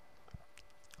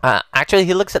 Actually,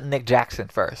 he looks at Nick Jackson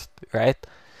first, right?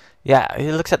 Yeah,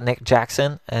 he looks at Nick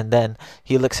Jackson, and then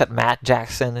he looks at Matt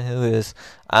Jackson,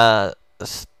 uh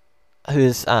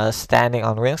standing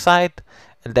on ringside,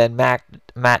 and then Matt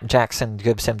Jackson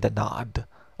gives him the nod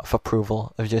of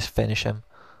approval of just finish him.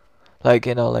 Like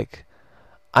like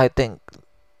I think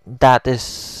that is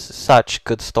such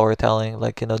good storytelling.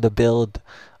 Like the build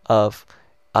of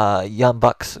Young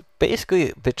Bucks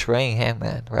basically betraying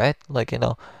Hangman, right? Like he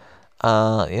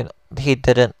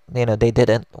didn't they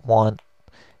didn't want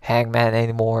Hangman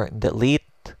anymore in the elite.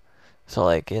 So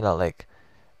like like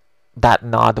that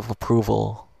nod of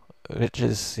approval, which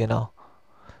is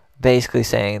basically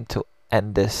saying to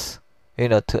end this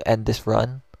to end this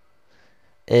run,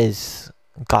 is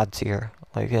god tier.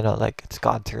 Like like it's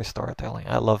god tier storytelling.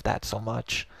 I love that so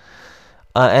much.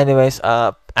 Anyways,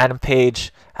 Adam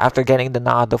Page, after getting the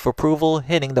nod of approval,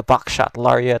 hitting the buckshot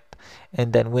lariat,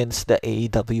 and then wins the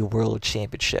AEW World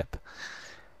Championship.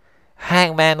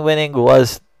 Hangman winning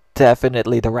was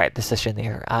definitely the right decision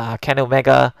here. Ken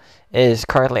Omega is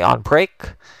currently on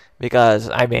break because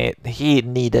I mean he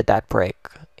needed that break.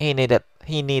 He needed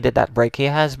that break. He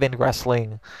has been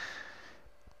wrestling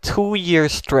 2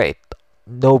 years straight,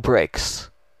 no breaks.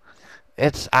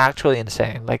 It's actually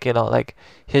insane. Like like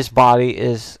his body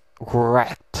is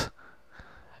wrecked.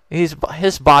 His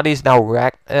body is now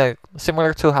wrecked.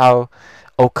 Similar to how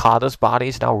Okada's body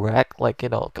is now wrecked. Like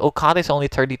Okada's only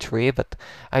 33, but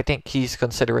I think he's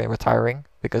considering retiring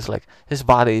because like his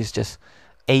body is just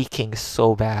aching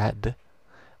so bad.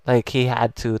 Like he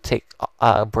had to take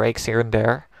breaks here and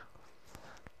there.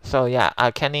 So yeah,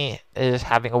 Kenny is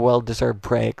having a well-deserved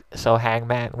break. So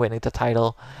Hangman winning the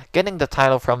title, getting the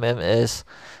title from him is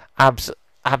abs-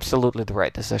 absolutely the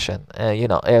right decision.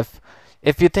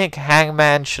 If you think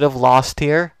Hangman should have lost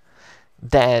here,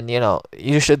 then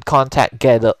you should contact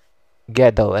Gedo,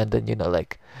 and then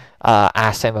like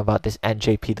ask him about this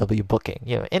NJPW booking.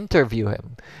 Interview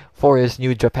him for his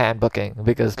New Japan booking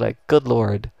because like, good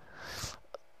lord,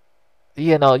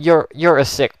 you're a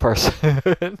sick person.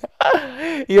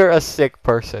 You're a sick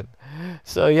person.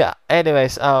 So yeah.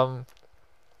 Anyways,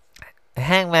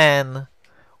 Hangman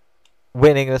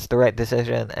winning was the right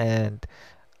decision, and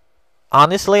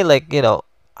honestly, like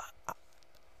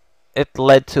it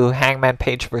led to Hangman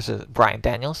Page versus Bryan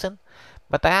Danielson.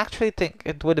 But I actually think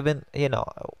it would have been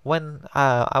when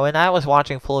I was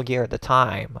watching Full Gear at the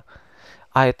time,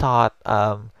 I thought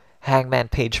Hangman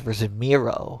Page versus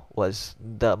Miro was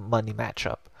the money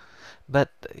matchup. But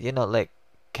like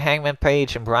Hangman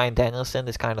Page and Bryan Danielson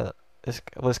was kind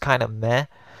of meh.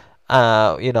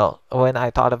 When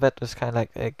I thought of it, was kind of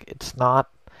like it's not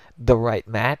the right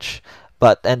match.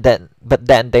 But then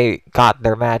they got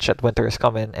their match at Winter is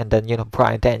Coming, and then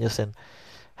Bryan Danielson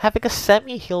having a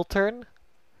semi heel turn.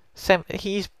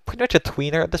 He's pretty much a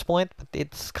tweener at this point, but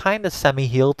it's kind of semi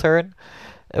heel turn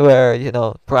where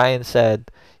Bryan said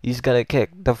he's gonna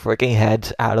kick the freaking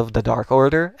heads out of the Dark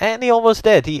Order, and he almost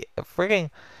did. He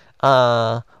freaking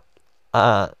uh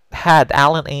had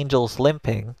Alan Angels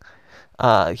limping.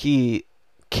 He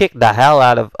kicked the hell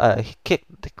out of he kicked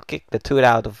the tooth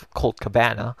out of Colt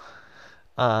Cabana.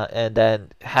 And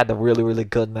then had a really really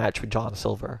good match with John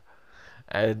Silver.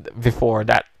 And before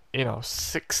that,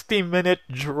 60-minute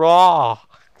draw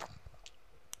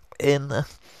in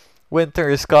Winter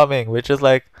is Coming, which is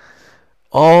like,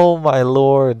 oh my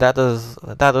lord, that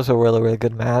was a really really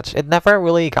good match. It never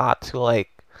really got to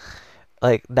like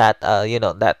that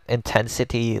that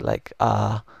intensity, like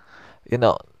you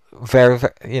know very,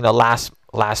 very last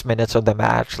minutes of the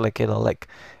match, like like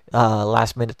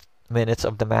last minutes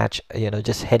of the match,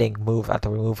 just hitting move after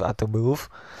move after move.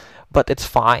 But it's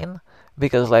fine.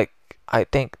 because like I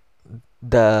think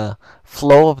the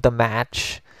flow of the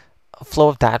match, flow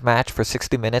of that match for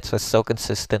 60 minutes was so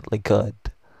consistently good,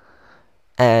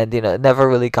 and it never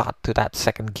really got to that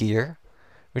second gear,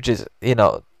 which is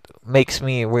makes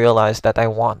me realize that I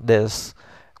want this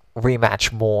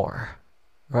rematch more,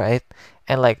 right?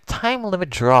 And like time limit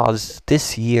draws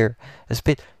this year has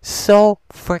been so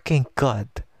freaking good.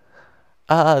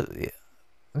 Uh,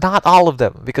 Not all of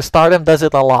them, because Stardom does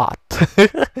it a lot.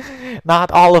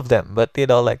 Not all of them, but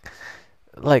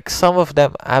like some of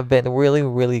them have been really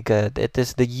really good. It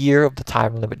is the year of the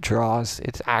time limit draws.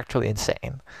 It's actually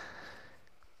insane.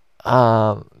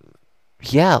 Um,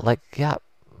 yeah,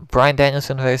 Brian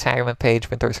Danielson versus Hangman Page.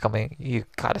 Winter is coming. You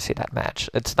gotta see that match.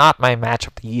 It's not my match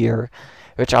of the year,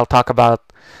 which I'll talk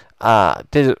about.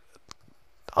 This,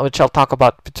 which I'll talk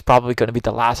about. It's probably going to be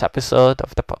the last episode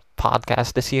of the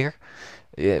podcast this year,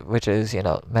 which is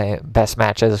my best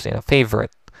matches.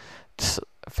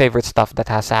 Favorite stuff that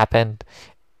has happened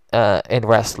in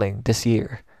wrestling this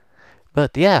year.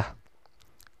 But yeah,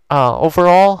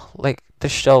 overall, like the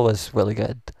show was really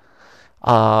good.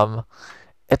 Um,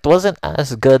 it wasn't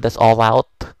as good as All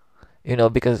Out,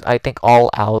 because I think All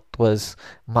Out was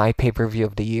my pay per view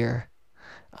of the year.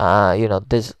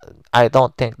 This I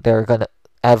don't think they're gonna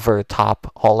ever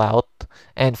top All Out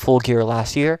and Full Gear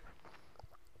last year,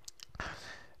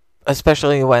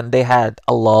 especially when they had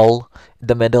a lull in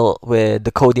the middle with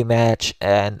the Cody match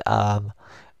and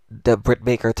the Britt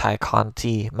Baker Ty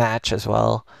Conti match as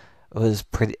well. It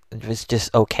was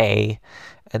just okay,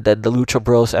 and then the Lucha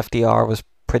Bros FTR was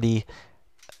pretty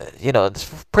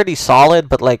it's pretty solid,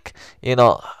 but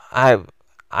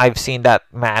I've seen that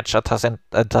match a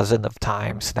dozen of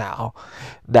times now.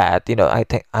 That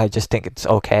I just think it's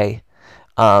okay.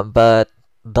 But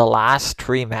the last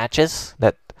three matches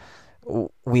that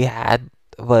we had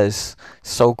was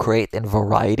so great in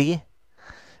variety.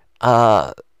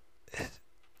 Uh,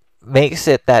 Makes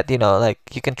it that like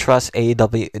you can trust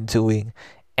AEW in doing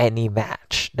any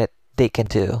match that they can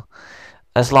do,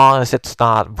 as long as it's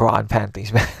not bra and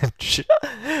panties match.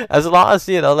 As long as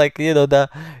the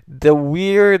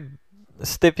weird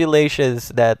stipulations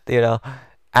that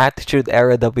Attitude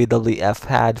Era WWF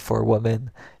had for women,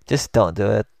 just don't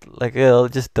do it. Like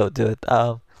just don't do it.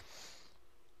 Uh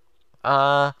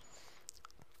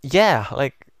yeah,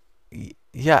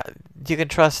 yeah, you can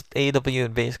trust AEW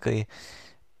in basically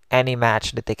any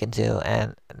match that they can do,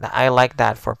 and I like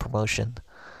that for promotion.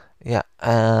 Yeah.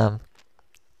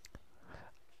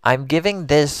 I'm giving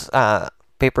this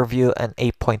pay per view an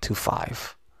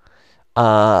 8.25,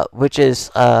 which is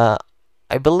I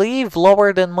believe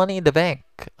lower than Money in the Bank.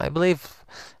 I believe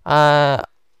uh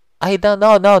I don't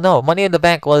know, no. Money in the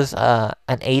Bank was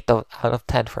an 8 out of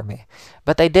 10 for me,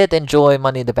 but I did enjoy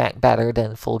Money in the Bank better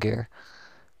than Full Gear,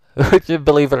 which you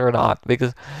believe it or not,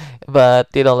 because but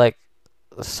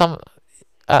some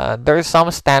there's some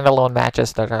standalone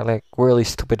matches that are like really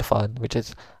stupid fun, which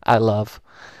is I love.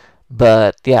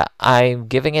 But yeah, I'm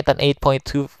giving it an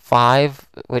 8.25,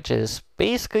 which is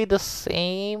basically the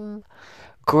same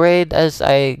grade as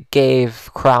I gave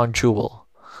Crown Jewel.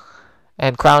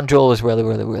 And Crown Jewel was really,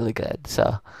 really, really good.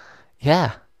 So,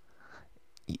 yeah.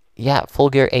 Yeah, Full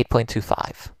Gear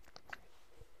 8.25.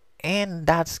 And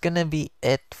that's gonna be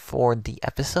it for the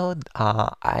episode.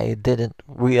 I didn't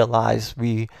realize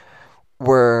we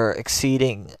were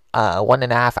exceeding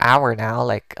 1.5 hour now.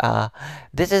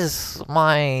 This is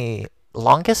my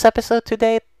longest episode to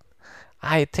date.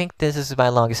 I think this is my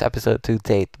longest episode to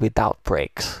date without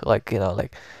breaks.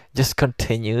 Just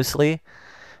continuously.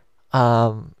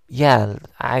 Yeah,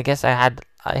 I guess I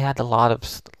had a lot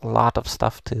of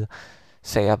stuff to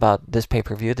say about this pay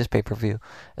per view. This pay per view,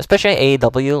 especially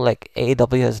AEW. Like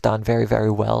AEW has done very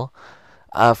very well.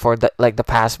 For the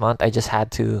past month, I just had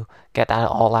to get that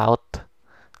all out.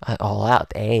 All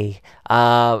out, I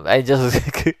just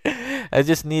I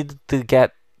just need to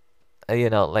get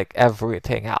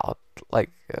everything out, like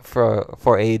for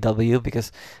AEW,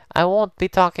 because I won't be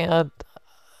talking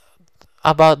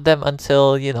about them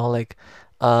until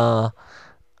uh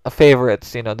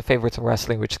favorites, the favorites of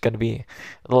wrestling, which is gonna be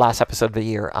the last episode of the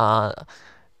year.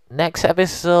 Next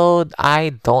episode, I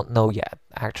don't know yet.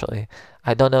 Actually,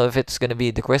 I don't know if it's gonna be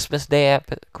the Christmas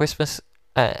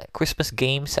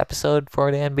games episode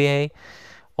for the NBA,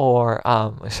 or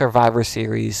Survivor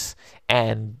Series,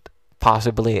 and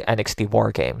possibly NXT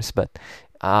War Games. But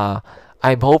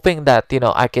I'm hoping that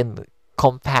I can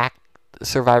compact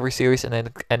Survivor Series and then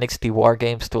NXT War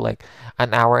Games to like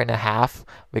an hour and a half,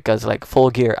 because like Full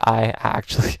Gear, I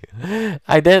actually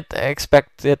I didn't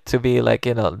expect it to be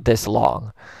this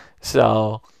long.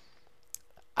 So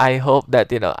I hope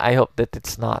that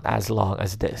it's not as long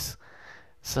as this.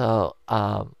 So,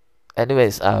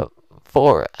 anyways,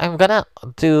 for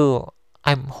do.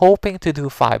 I'm hoping to do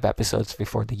 5 episodes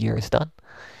before the year is done.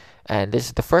 And this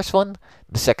is the first one.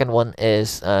 The second one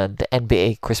is the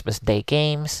NBA Christmas Day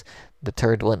games. The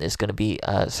third one is gonna be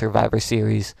Survivor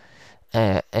Series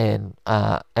and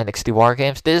NXT War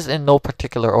Games. This is in no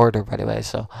particular order, by the way.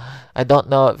 So I don't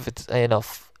know if it's I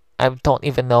don't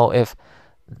even know if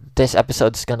this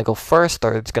episode is gonna go first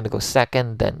or it's gonna go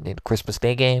second. Then in Christmas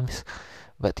Day games.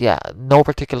 But yeah, no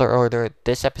particular order.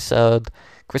 This episode,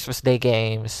 Christmas Day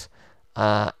games,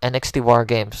 NXT War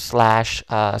Games slash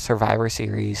Survivor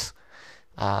Series,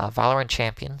 Valorant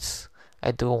Champions.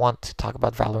 I do want to talk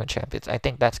about Valorant Champions. I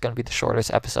think that's going to be the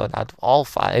shortest episode out of all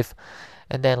 5.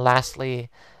 And then lastly,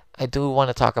 I do want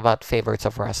to talk about favorites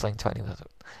of wrestling 20.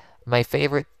 My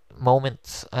favorite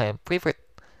moments, favorite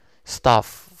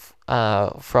stuff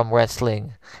from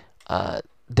wrestling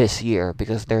this year,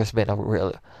 because this has been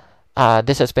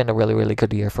a really, really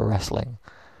good year for wrestling.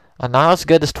 Not as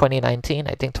good as 2019.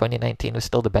 I think 2019 was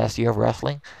still the best year of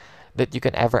wrestling that you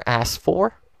can ever ask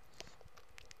for.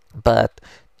 But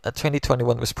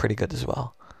 2021 was pretty good as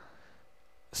well.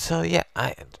 So yeah,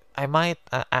 I might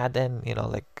add in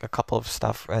like a couple of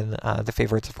stuff and the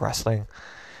favorites of wrestling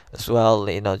as well.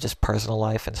 Just personal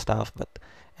life and stuff. But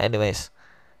anyways,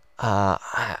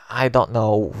 I don't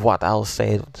know what I'll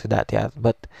say to that yet.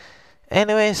 But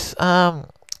anyways,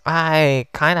 I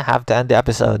kind of have to end the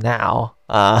episode now.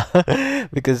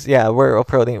 Because yeah, we're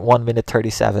approaching 1 minute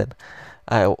 37.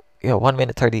 1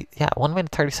 minute 30. Yeah, 1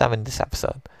 minute 37 this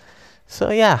episode. So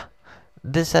yeah,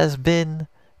 this has been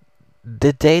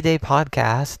the Day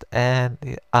podcast, and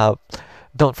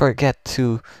don't forget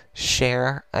to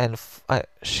share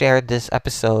this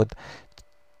episode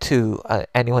to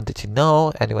anyone that you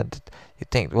know, anyone that you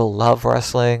think will love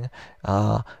wrestling.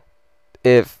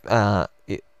 If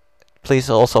Please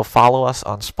also follow us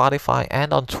on Spotify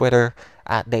and on Twitter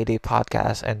at Day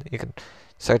Podcast, and you can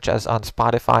search us on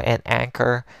Spotify and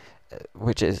Anchor,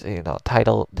 which is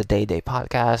titled the Day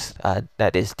Podcast.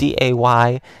 That is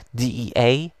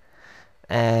DAYDEA,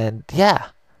 and yeah,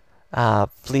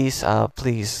 please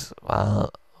hopefully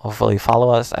follow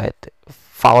us.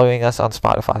 Following us on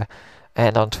Spotify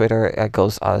and on Twitter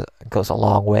goes a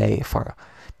long way for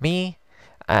me,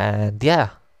 and yeah.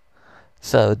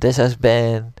 So this has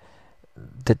been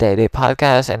the Day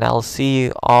Podcast, and I'll see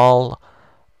you all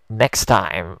next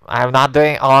time. I'm not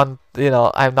doing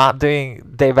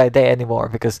day by day anymore,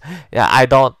 because yeah, I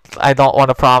don't want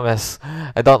to promise.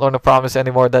 I don't want to promise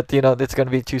anymore that it's going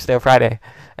to be Tuesday or Friday.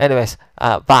 Anyways,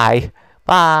 bye.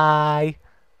 Bye.